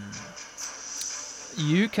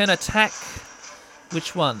 you can attack...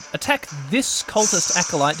 Which one? Attack this cultist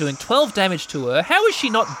acolyte, doing 12 damage to her. How is she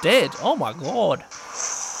not dead? Oh my god.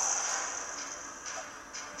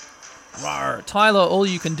 Rawr. Tyler, all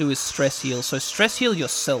you can do is stress heal, so stress heal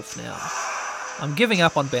yourself now. I'm giving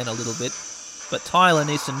up on Ben a little bit, but Tyler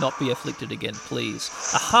needs to not be afflicted again, please.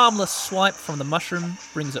 A harmless swipe from the mushroom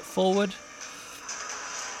brings it forward.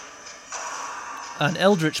 An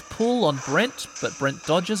Eldritch pull on Brent, but Brent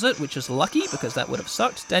dodges it, which is lucky because that would have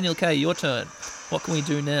sucked. Daniel K, your turn. What can we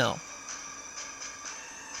do now?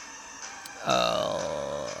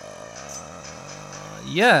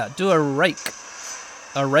 Yeah, do a rake.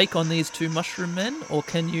 A rake on these 2 mushroom men, or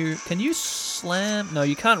can you slam? No,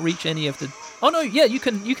 you can't reach any of the... Oh no, yeah, you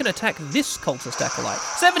can attack this cultist acolyte.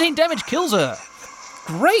 17 damage kills her.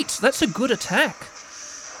 Great, that's a good attack.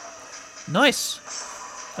 Nice.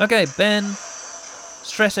 Okay, Ben,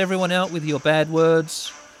 stress everyone out with your bad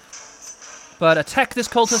words. But attack this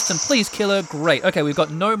cultist and please kill her. Great. Okay, we've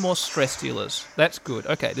got no more stress dealers. That's good.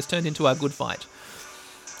 Okay, this turned into our good fight.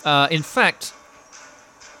 In fact,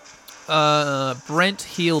 Brent,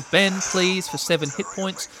 heal Ben, please, for 7 hit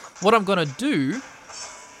points. What I'm going to do...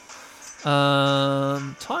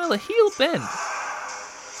 Tyler, heal Ben.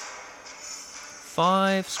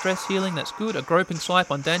 5 stress healing, that's good. A groping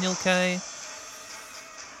swipe on Daniel K.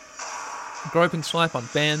 Groping swipe on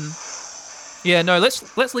Ben. Yeah, no,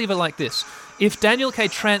 let's leave it like this. If Daniel K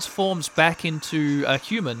transforms back into a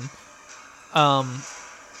human,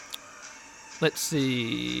 let's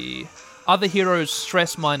see, other heroes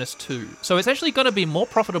stress -2. So it's actually going to be more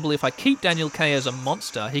profitable if I keep Daniel K as a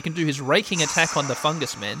monster. He can do his raking attack on the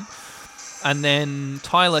fungus men, and then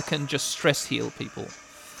Tyler can just stress heal people.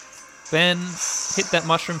 Ben, hit that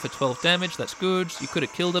mushroom for 12 damage, that's good. You could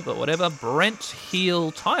have killed it, but whatever. Brent,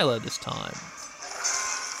 heal Tyler this time.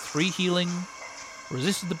 3 healing,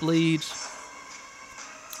 resisted the bleed.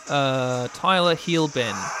 Tyler, heal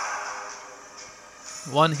Ben.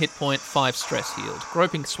 1 hit point, 5 stress healed.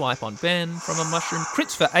 Groping swipe on Ben from a mushroom.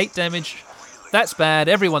 Crits for 8 damage. That's bad.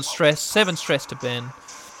 Everyone's stressed. 7 stress to Ben.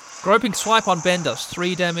 Groping swipe on Ben does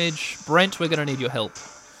 3 damage. Brent, we're going to need your help.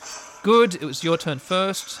 Good. It was your turn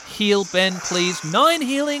first. Heal Ben, please. 9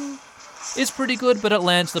 healing is pretty good, but it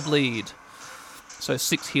lands the bleed. So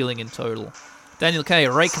 6 healing in total. Daniel K,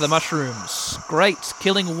 rake the mushrooms. Great.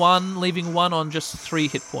 Killing 1, leaving 1 on just 3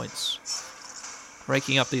 hit points.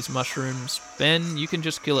 Raking up these mushrooms. Ben, you can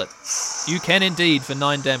just kill it. You can indeed for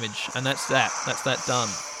 9 damage, and that's that. That's that done.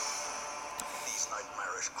 These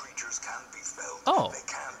nightmarish creatures can be felled. Oh. They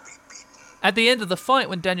can be beaten. At the end of the fight,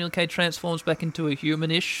 when Daniel K transforms back into a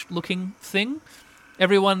humanish looking thing,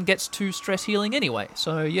 everyone gets 2 stress healing anyway.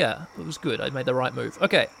 So yeah, it was good. I made the right move.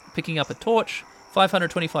 Okay, picking up a torch.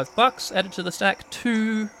 $525 added to the stack.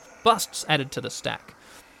 2 busts added to the stack.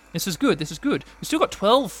 This is good, this is good. We've still got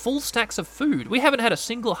 12 full stacks of food. We haven't had a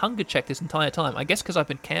single hunger check this entire time. I guess because I've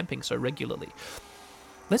been camping so regularly.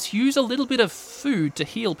 Let's use a little bit of food to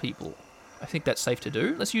heal people. I think that's safe to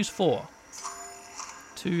do. Let's use 4.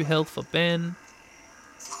 2 health for Ben.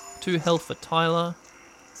 2 health for Tyler.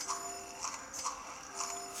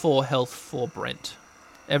 4 health for Brent.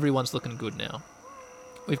 Everyone's looking good now.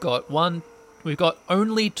 We've got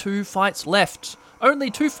only 2 fights left.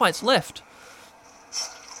 Only 2 fights left.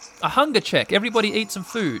 A hunger check. Everybody eat some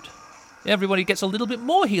food. Everybody gets a little bit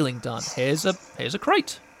more healing done. Here's a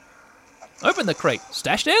crate. Open the crate.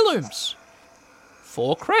 Stashed heirlooms.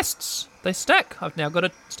 4 crests. They stack. I've now got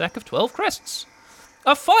a stack of 12 crests.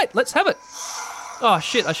 A fight. Let's have it. Oh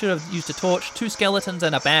shit, I should have used a torch. 2 skeletons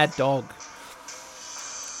and a bad dog.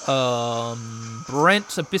 Brent,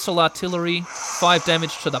 abyssal artillery. 5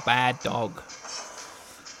 damage to the bad dog.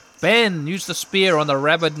 Ben, use the spear on the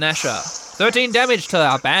rabid Nasher. 13 damage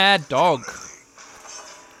to a bad dog.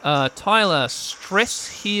 Tyler, stress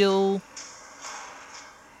heal.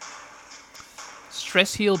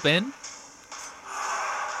 Stress heal Ben.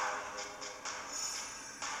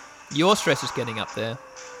 Your stress is getting up there,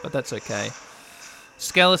 but that's okay.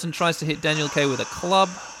 Skeleton tries to hit Daniel K with a club.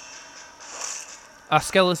 A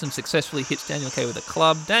skeleton successfully hits Daniel K with a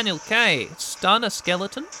club. Daniel K, stun a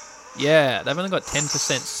skeleton? Yeah, they've only got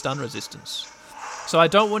 10% stun resistance. So I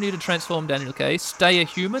don't want you to transform Daniel K. Stay a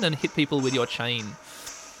human and hit people with your chain.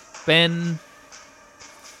 Ben...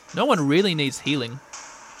 No one really needs healing.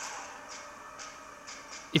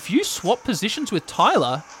 If you swap positions with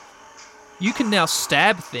Tyler, you can now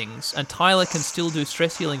stab things, and Tyler can still do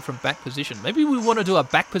stress healing from back position. Maybe we want to do a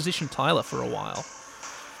back position Tyler for a while.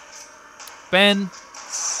 Ben...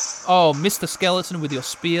 Oh, miss the skeleton with your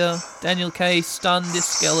spear. Daniel K, stun this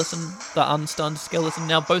skeleton, the unstunned skeleton.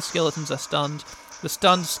 Now both skeletons are stunned. The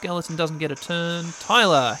stunned skeleton doesn't get a turn.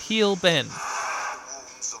 Tyler, heal Ben.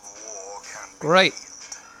 Great.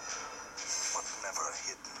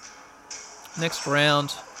 Next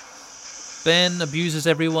round. Ben abuses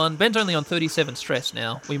everyone. Ben's only on 37 stress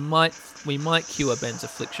now. We might cure Ben's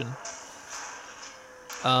affliction.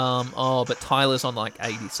 But Tyler's on like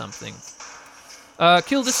 80 something.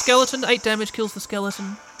 Kill this skeleton. 8 damage kills the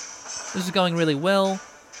skeleton. This is going really well.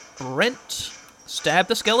 Brent, stab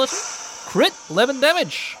the skeleton. Crit, 11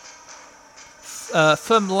 damage.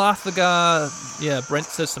 From Lathagar, yeah, Brent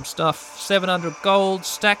says some stuff. 700 gold,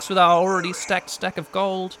 stacks with our already stacked stack of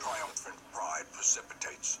gold.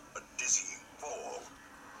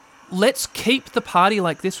 Let's keep the party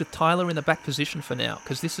like this with Tyler in the back position for now,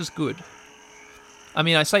 because this is good. I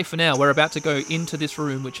mean, I say for now, we're about to go into this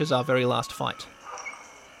room, which is our very last fight.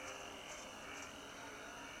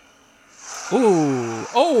 Ooh,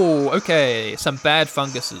 oh, okay. Some bad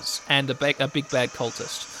funguses and a big bad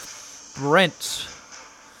cultist. Brent.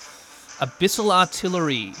 Abyssal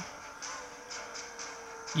artillery.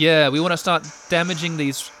 Yeah, we want to start damaging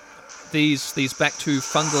these back to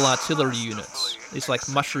fungal artillery units. These like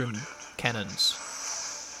mushroom cannons.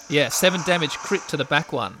 Yeah, 7 damage crit to the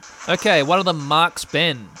back one. Okay, one of them marks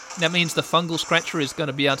Ben. That means the fungal scratcher is going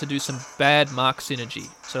to be able to do some bad mark synergy.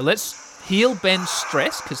 So let's heal Ben's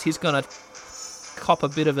stress, because he's going to cop a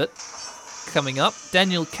bit of it coming up.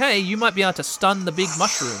 Daniel K, you might be able to stun the big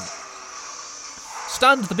mushroom.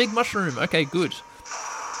 Stunned the big mushroom. Okay, good.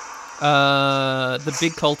 The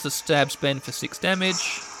big cultist stabs Ben for 6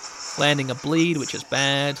 damage, landing a bleed, which is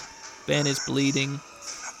bad. Ben is bleeding.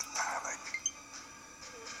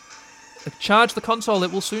 Charge the console,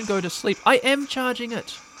 it will soon go to sleep. I am charging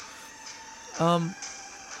it. I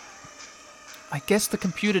guess the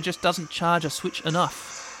computer just doesn't charge a Switch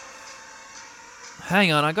enough.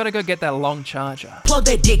 Hang on, I gotta go get that long charger. Plug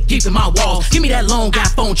that dick deep in my walls. Give me that long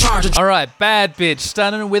iPhone charger. Alright, bad bitch,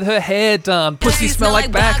 stunning with her hair done. Pussy smell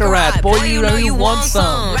like Baccarat. Boy, you know you want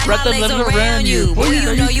some. Wrap them legs around you. Boy, you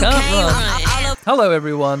know you can't run. Hello,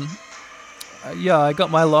 everyone. Yeah, I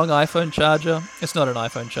got my long iPhone charger. It's not an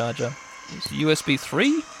iPhone charger. It's USB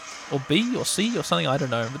 3 or B or C or something. I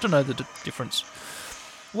don't know. I don't know the difference.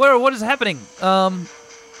 What is happening?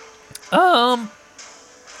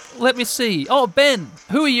 Let me see. Oh, Ben,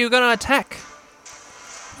 who are you going to attack?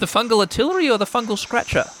 The fungal artillery or the fungal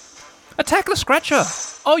scratcher? Attack the scratcher.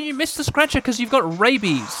 Oh, you missed the scratcher because you've got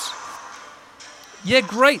rabies. Yeah,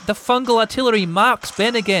 great. The fungal artillery marks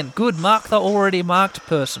Ben again. Good, mark the already marked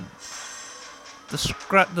person.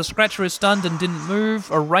 The scratcher is stunned and didn't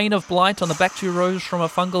move. A rain of blight on the back 2 rows from a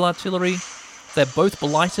fungal artillery. They're both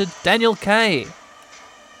blighted. Daniel K,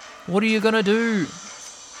 what are you going to do?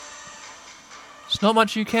 There's not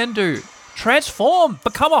much you can do. Transform!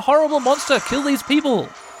 Become a horrible monster! Kill these people!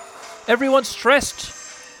 Everyone's stressed.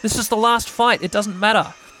 This is the last fight. It doesn't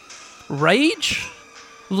matter. Rage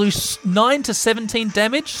will do 9 to 17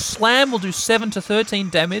 damage. Slam will do 7 to 13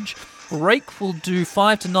 damage. Rake will do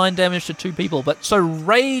 5 to 9 damage to 2 people. But so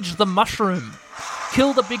Rage the mushroom.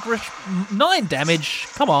 Kill the big 9 damage.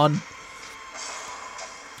 Come on.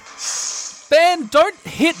 Ben, don't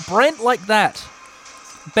hit Brent like that.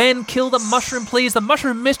 Ben, kill the mushroom, please. The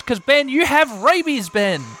mushroom missed because, Ben, you have rabies,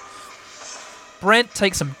 Ben. Brent,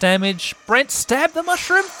 take some damage. Brent, stab the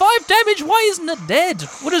mushroom. 5 damage. Why isn't it dead?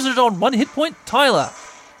 What is it on? 1 hit point? Tyler.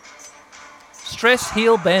 Stress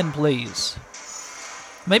heal Ben, please.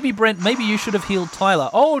 Maybe, Brent, maybe you should have healed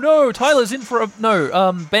Tyler. Oh, no. Tyler's in for a...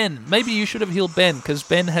 No, Ben. Maybe you should have healed Ben because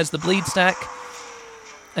Ben has the bleed stack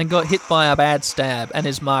and got hit by a bad stab and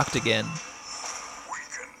is marked again.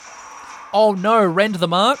 Oh no, Rend the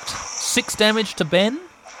Marked. 6 damage to Ben.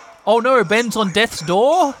 Oh no, Ben's on death's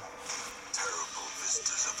door.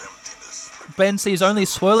 Ben sees only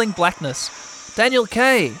swirling blackness. Daniel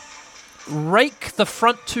K, rake the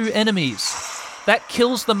front 2 enemies. That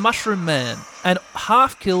kills the mushroom man and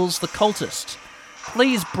half kills the cultist.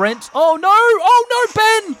 Please, Brent. Oh no! Oh no,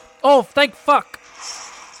 Ben! Oh, thank fuck.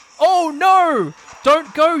 Oh no!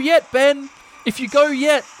 Don't go yet, Ben. If you go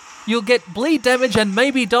yet, You'll get bleed damage and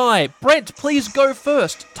maybe die. Brent, please go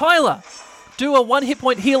first. Tyler, do a 1 hit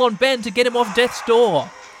point heal on Ben to get him off death's door.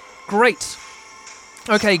 Great.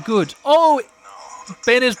 Okay, good. Oh,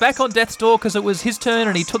 Ben is back on death's door because it was his turn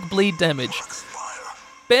and he took bleed damage.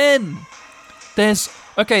 Ben, there's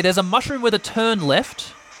a mushroom with a turn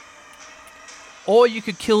left. Or you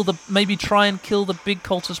could maybe try and kill the big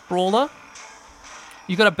cultist brawler.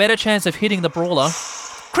 You got a better chance of hitting the brawler.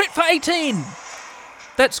 Crit for 18!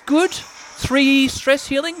 That's good. 3 stress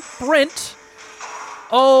healing. Brent.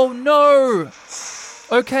 Oh no!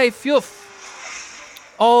 Okay, phew.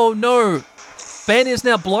 Oh no. Ben is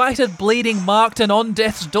now blighted, bleeding, marked, and on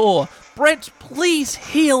death's door. Brent, please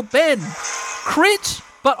heal Ben. Crit,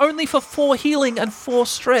 but only for 4 healing and 4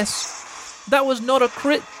 stress. That was not a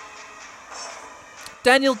crit.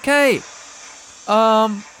 Daniel K.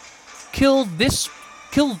 Kill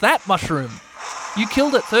that mushroom. You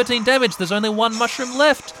killed it, 13 damage. There's only 1 mushroom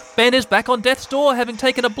left. Ben is back on death's door, having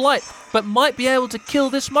taken a blight, but might be able to kill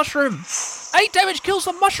this mushroom. 8 damage kills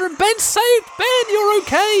the mushroom. Ben saved. Ben, you're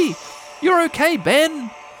okay. You're okay,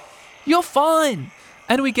 Ben. You're fine.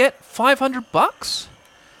 And we get $500.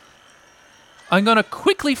 I'm going to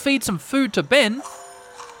quickly feed some food to Ben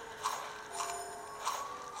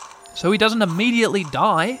so he doesn't immediately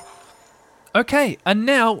die. Okay, and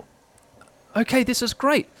now... Okay, this is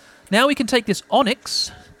great. Now we can take this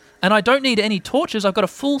onyx, and I don't need any torches. I've got a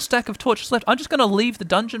full stack of torches left. I'm just going to leave the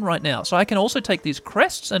dungeon right now. So I can also take these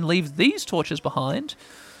crests and leave these torches behind.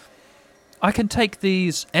 I can take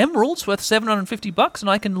these emeralds worth $750, and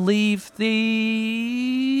I can leave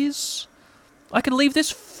these... I can leave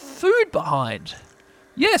this food behind.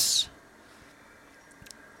 Yes.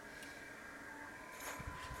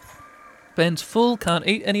 Ben's full, can't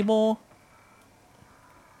eat anymore.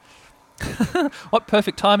 What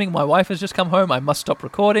perfect timing. My wife has just come home. I must stop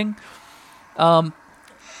recording. So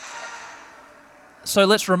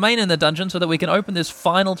let's remain in the dungeon so that we can open this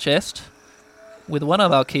final chest with one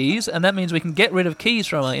of our keys, and that means we can get rid of keys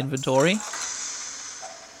from our inventory.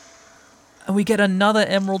 And we get another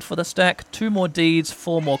emerald for the stack, 2 more deeds,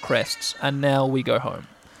 4 more crests, and now we go home.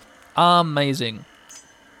 Amazing.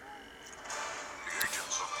 The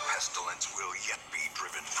agents of pestilence will yet be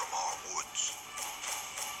driven from our woods.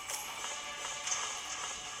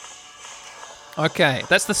 Okay,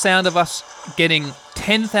 that's the sound of us getting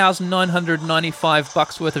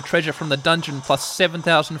 $10,995 worth of treasure from the dungeon, plus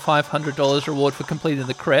 $7,500 reward for completing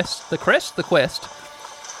the quest.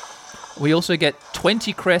 We also get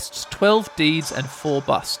 20 crests, 12 deeds, and 4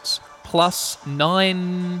 busts, plus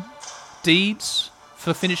 9 deeds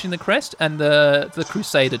for finishing the crest, and the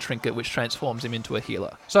Crusader trinket, which transforms him into a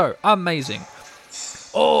healer. So, amazing.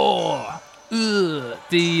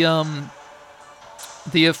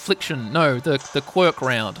 The affliction, no, the quirk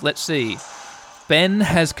round. Let's see. Ben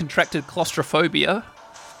has contracted claustrophobia,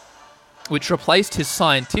 which replaced his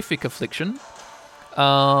scientific affliction,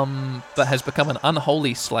 but has become an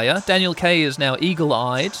unholy slayer. Daniel K is now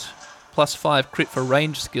eagle-eyed, plus 5 crit for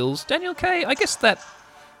range skills. Daniel K, I guess that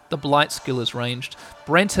the blight skill is ranged.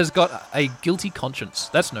 Brent has got a guilty conscience.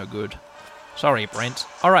 That's no good. Sorry, Brent.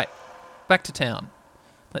 All right, back to town.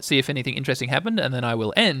 Let's see if anything interesting happened, and then I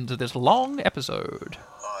will end this long episode.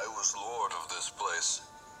 I was lord of this place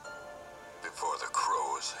before the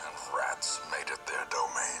crows and rats made it their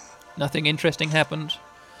domain. Nothing interesting happened.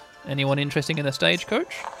 Anyone interesting in the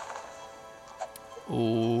stagecoach?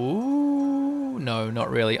 Ooh, no, not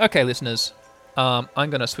really. Okay, listeners, I'm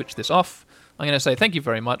going to switch this off. I'm going to say thank you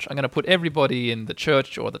very much. I'm going to put everybody in the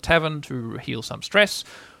church or the tavern to heal some stress.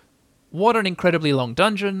 What an incredibly long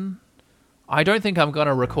dungeon. I don't think I'm going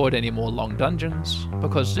to record any more long dungeons,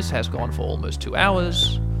 because this has gone for almost 2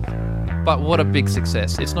 hours. But what a big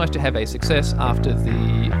success. It's nice to have a success after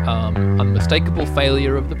the unmistakable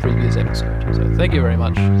failure of the previous episode. So thank you very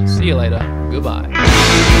much. See you later. Goodbye.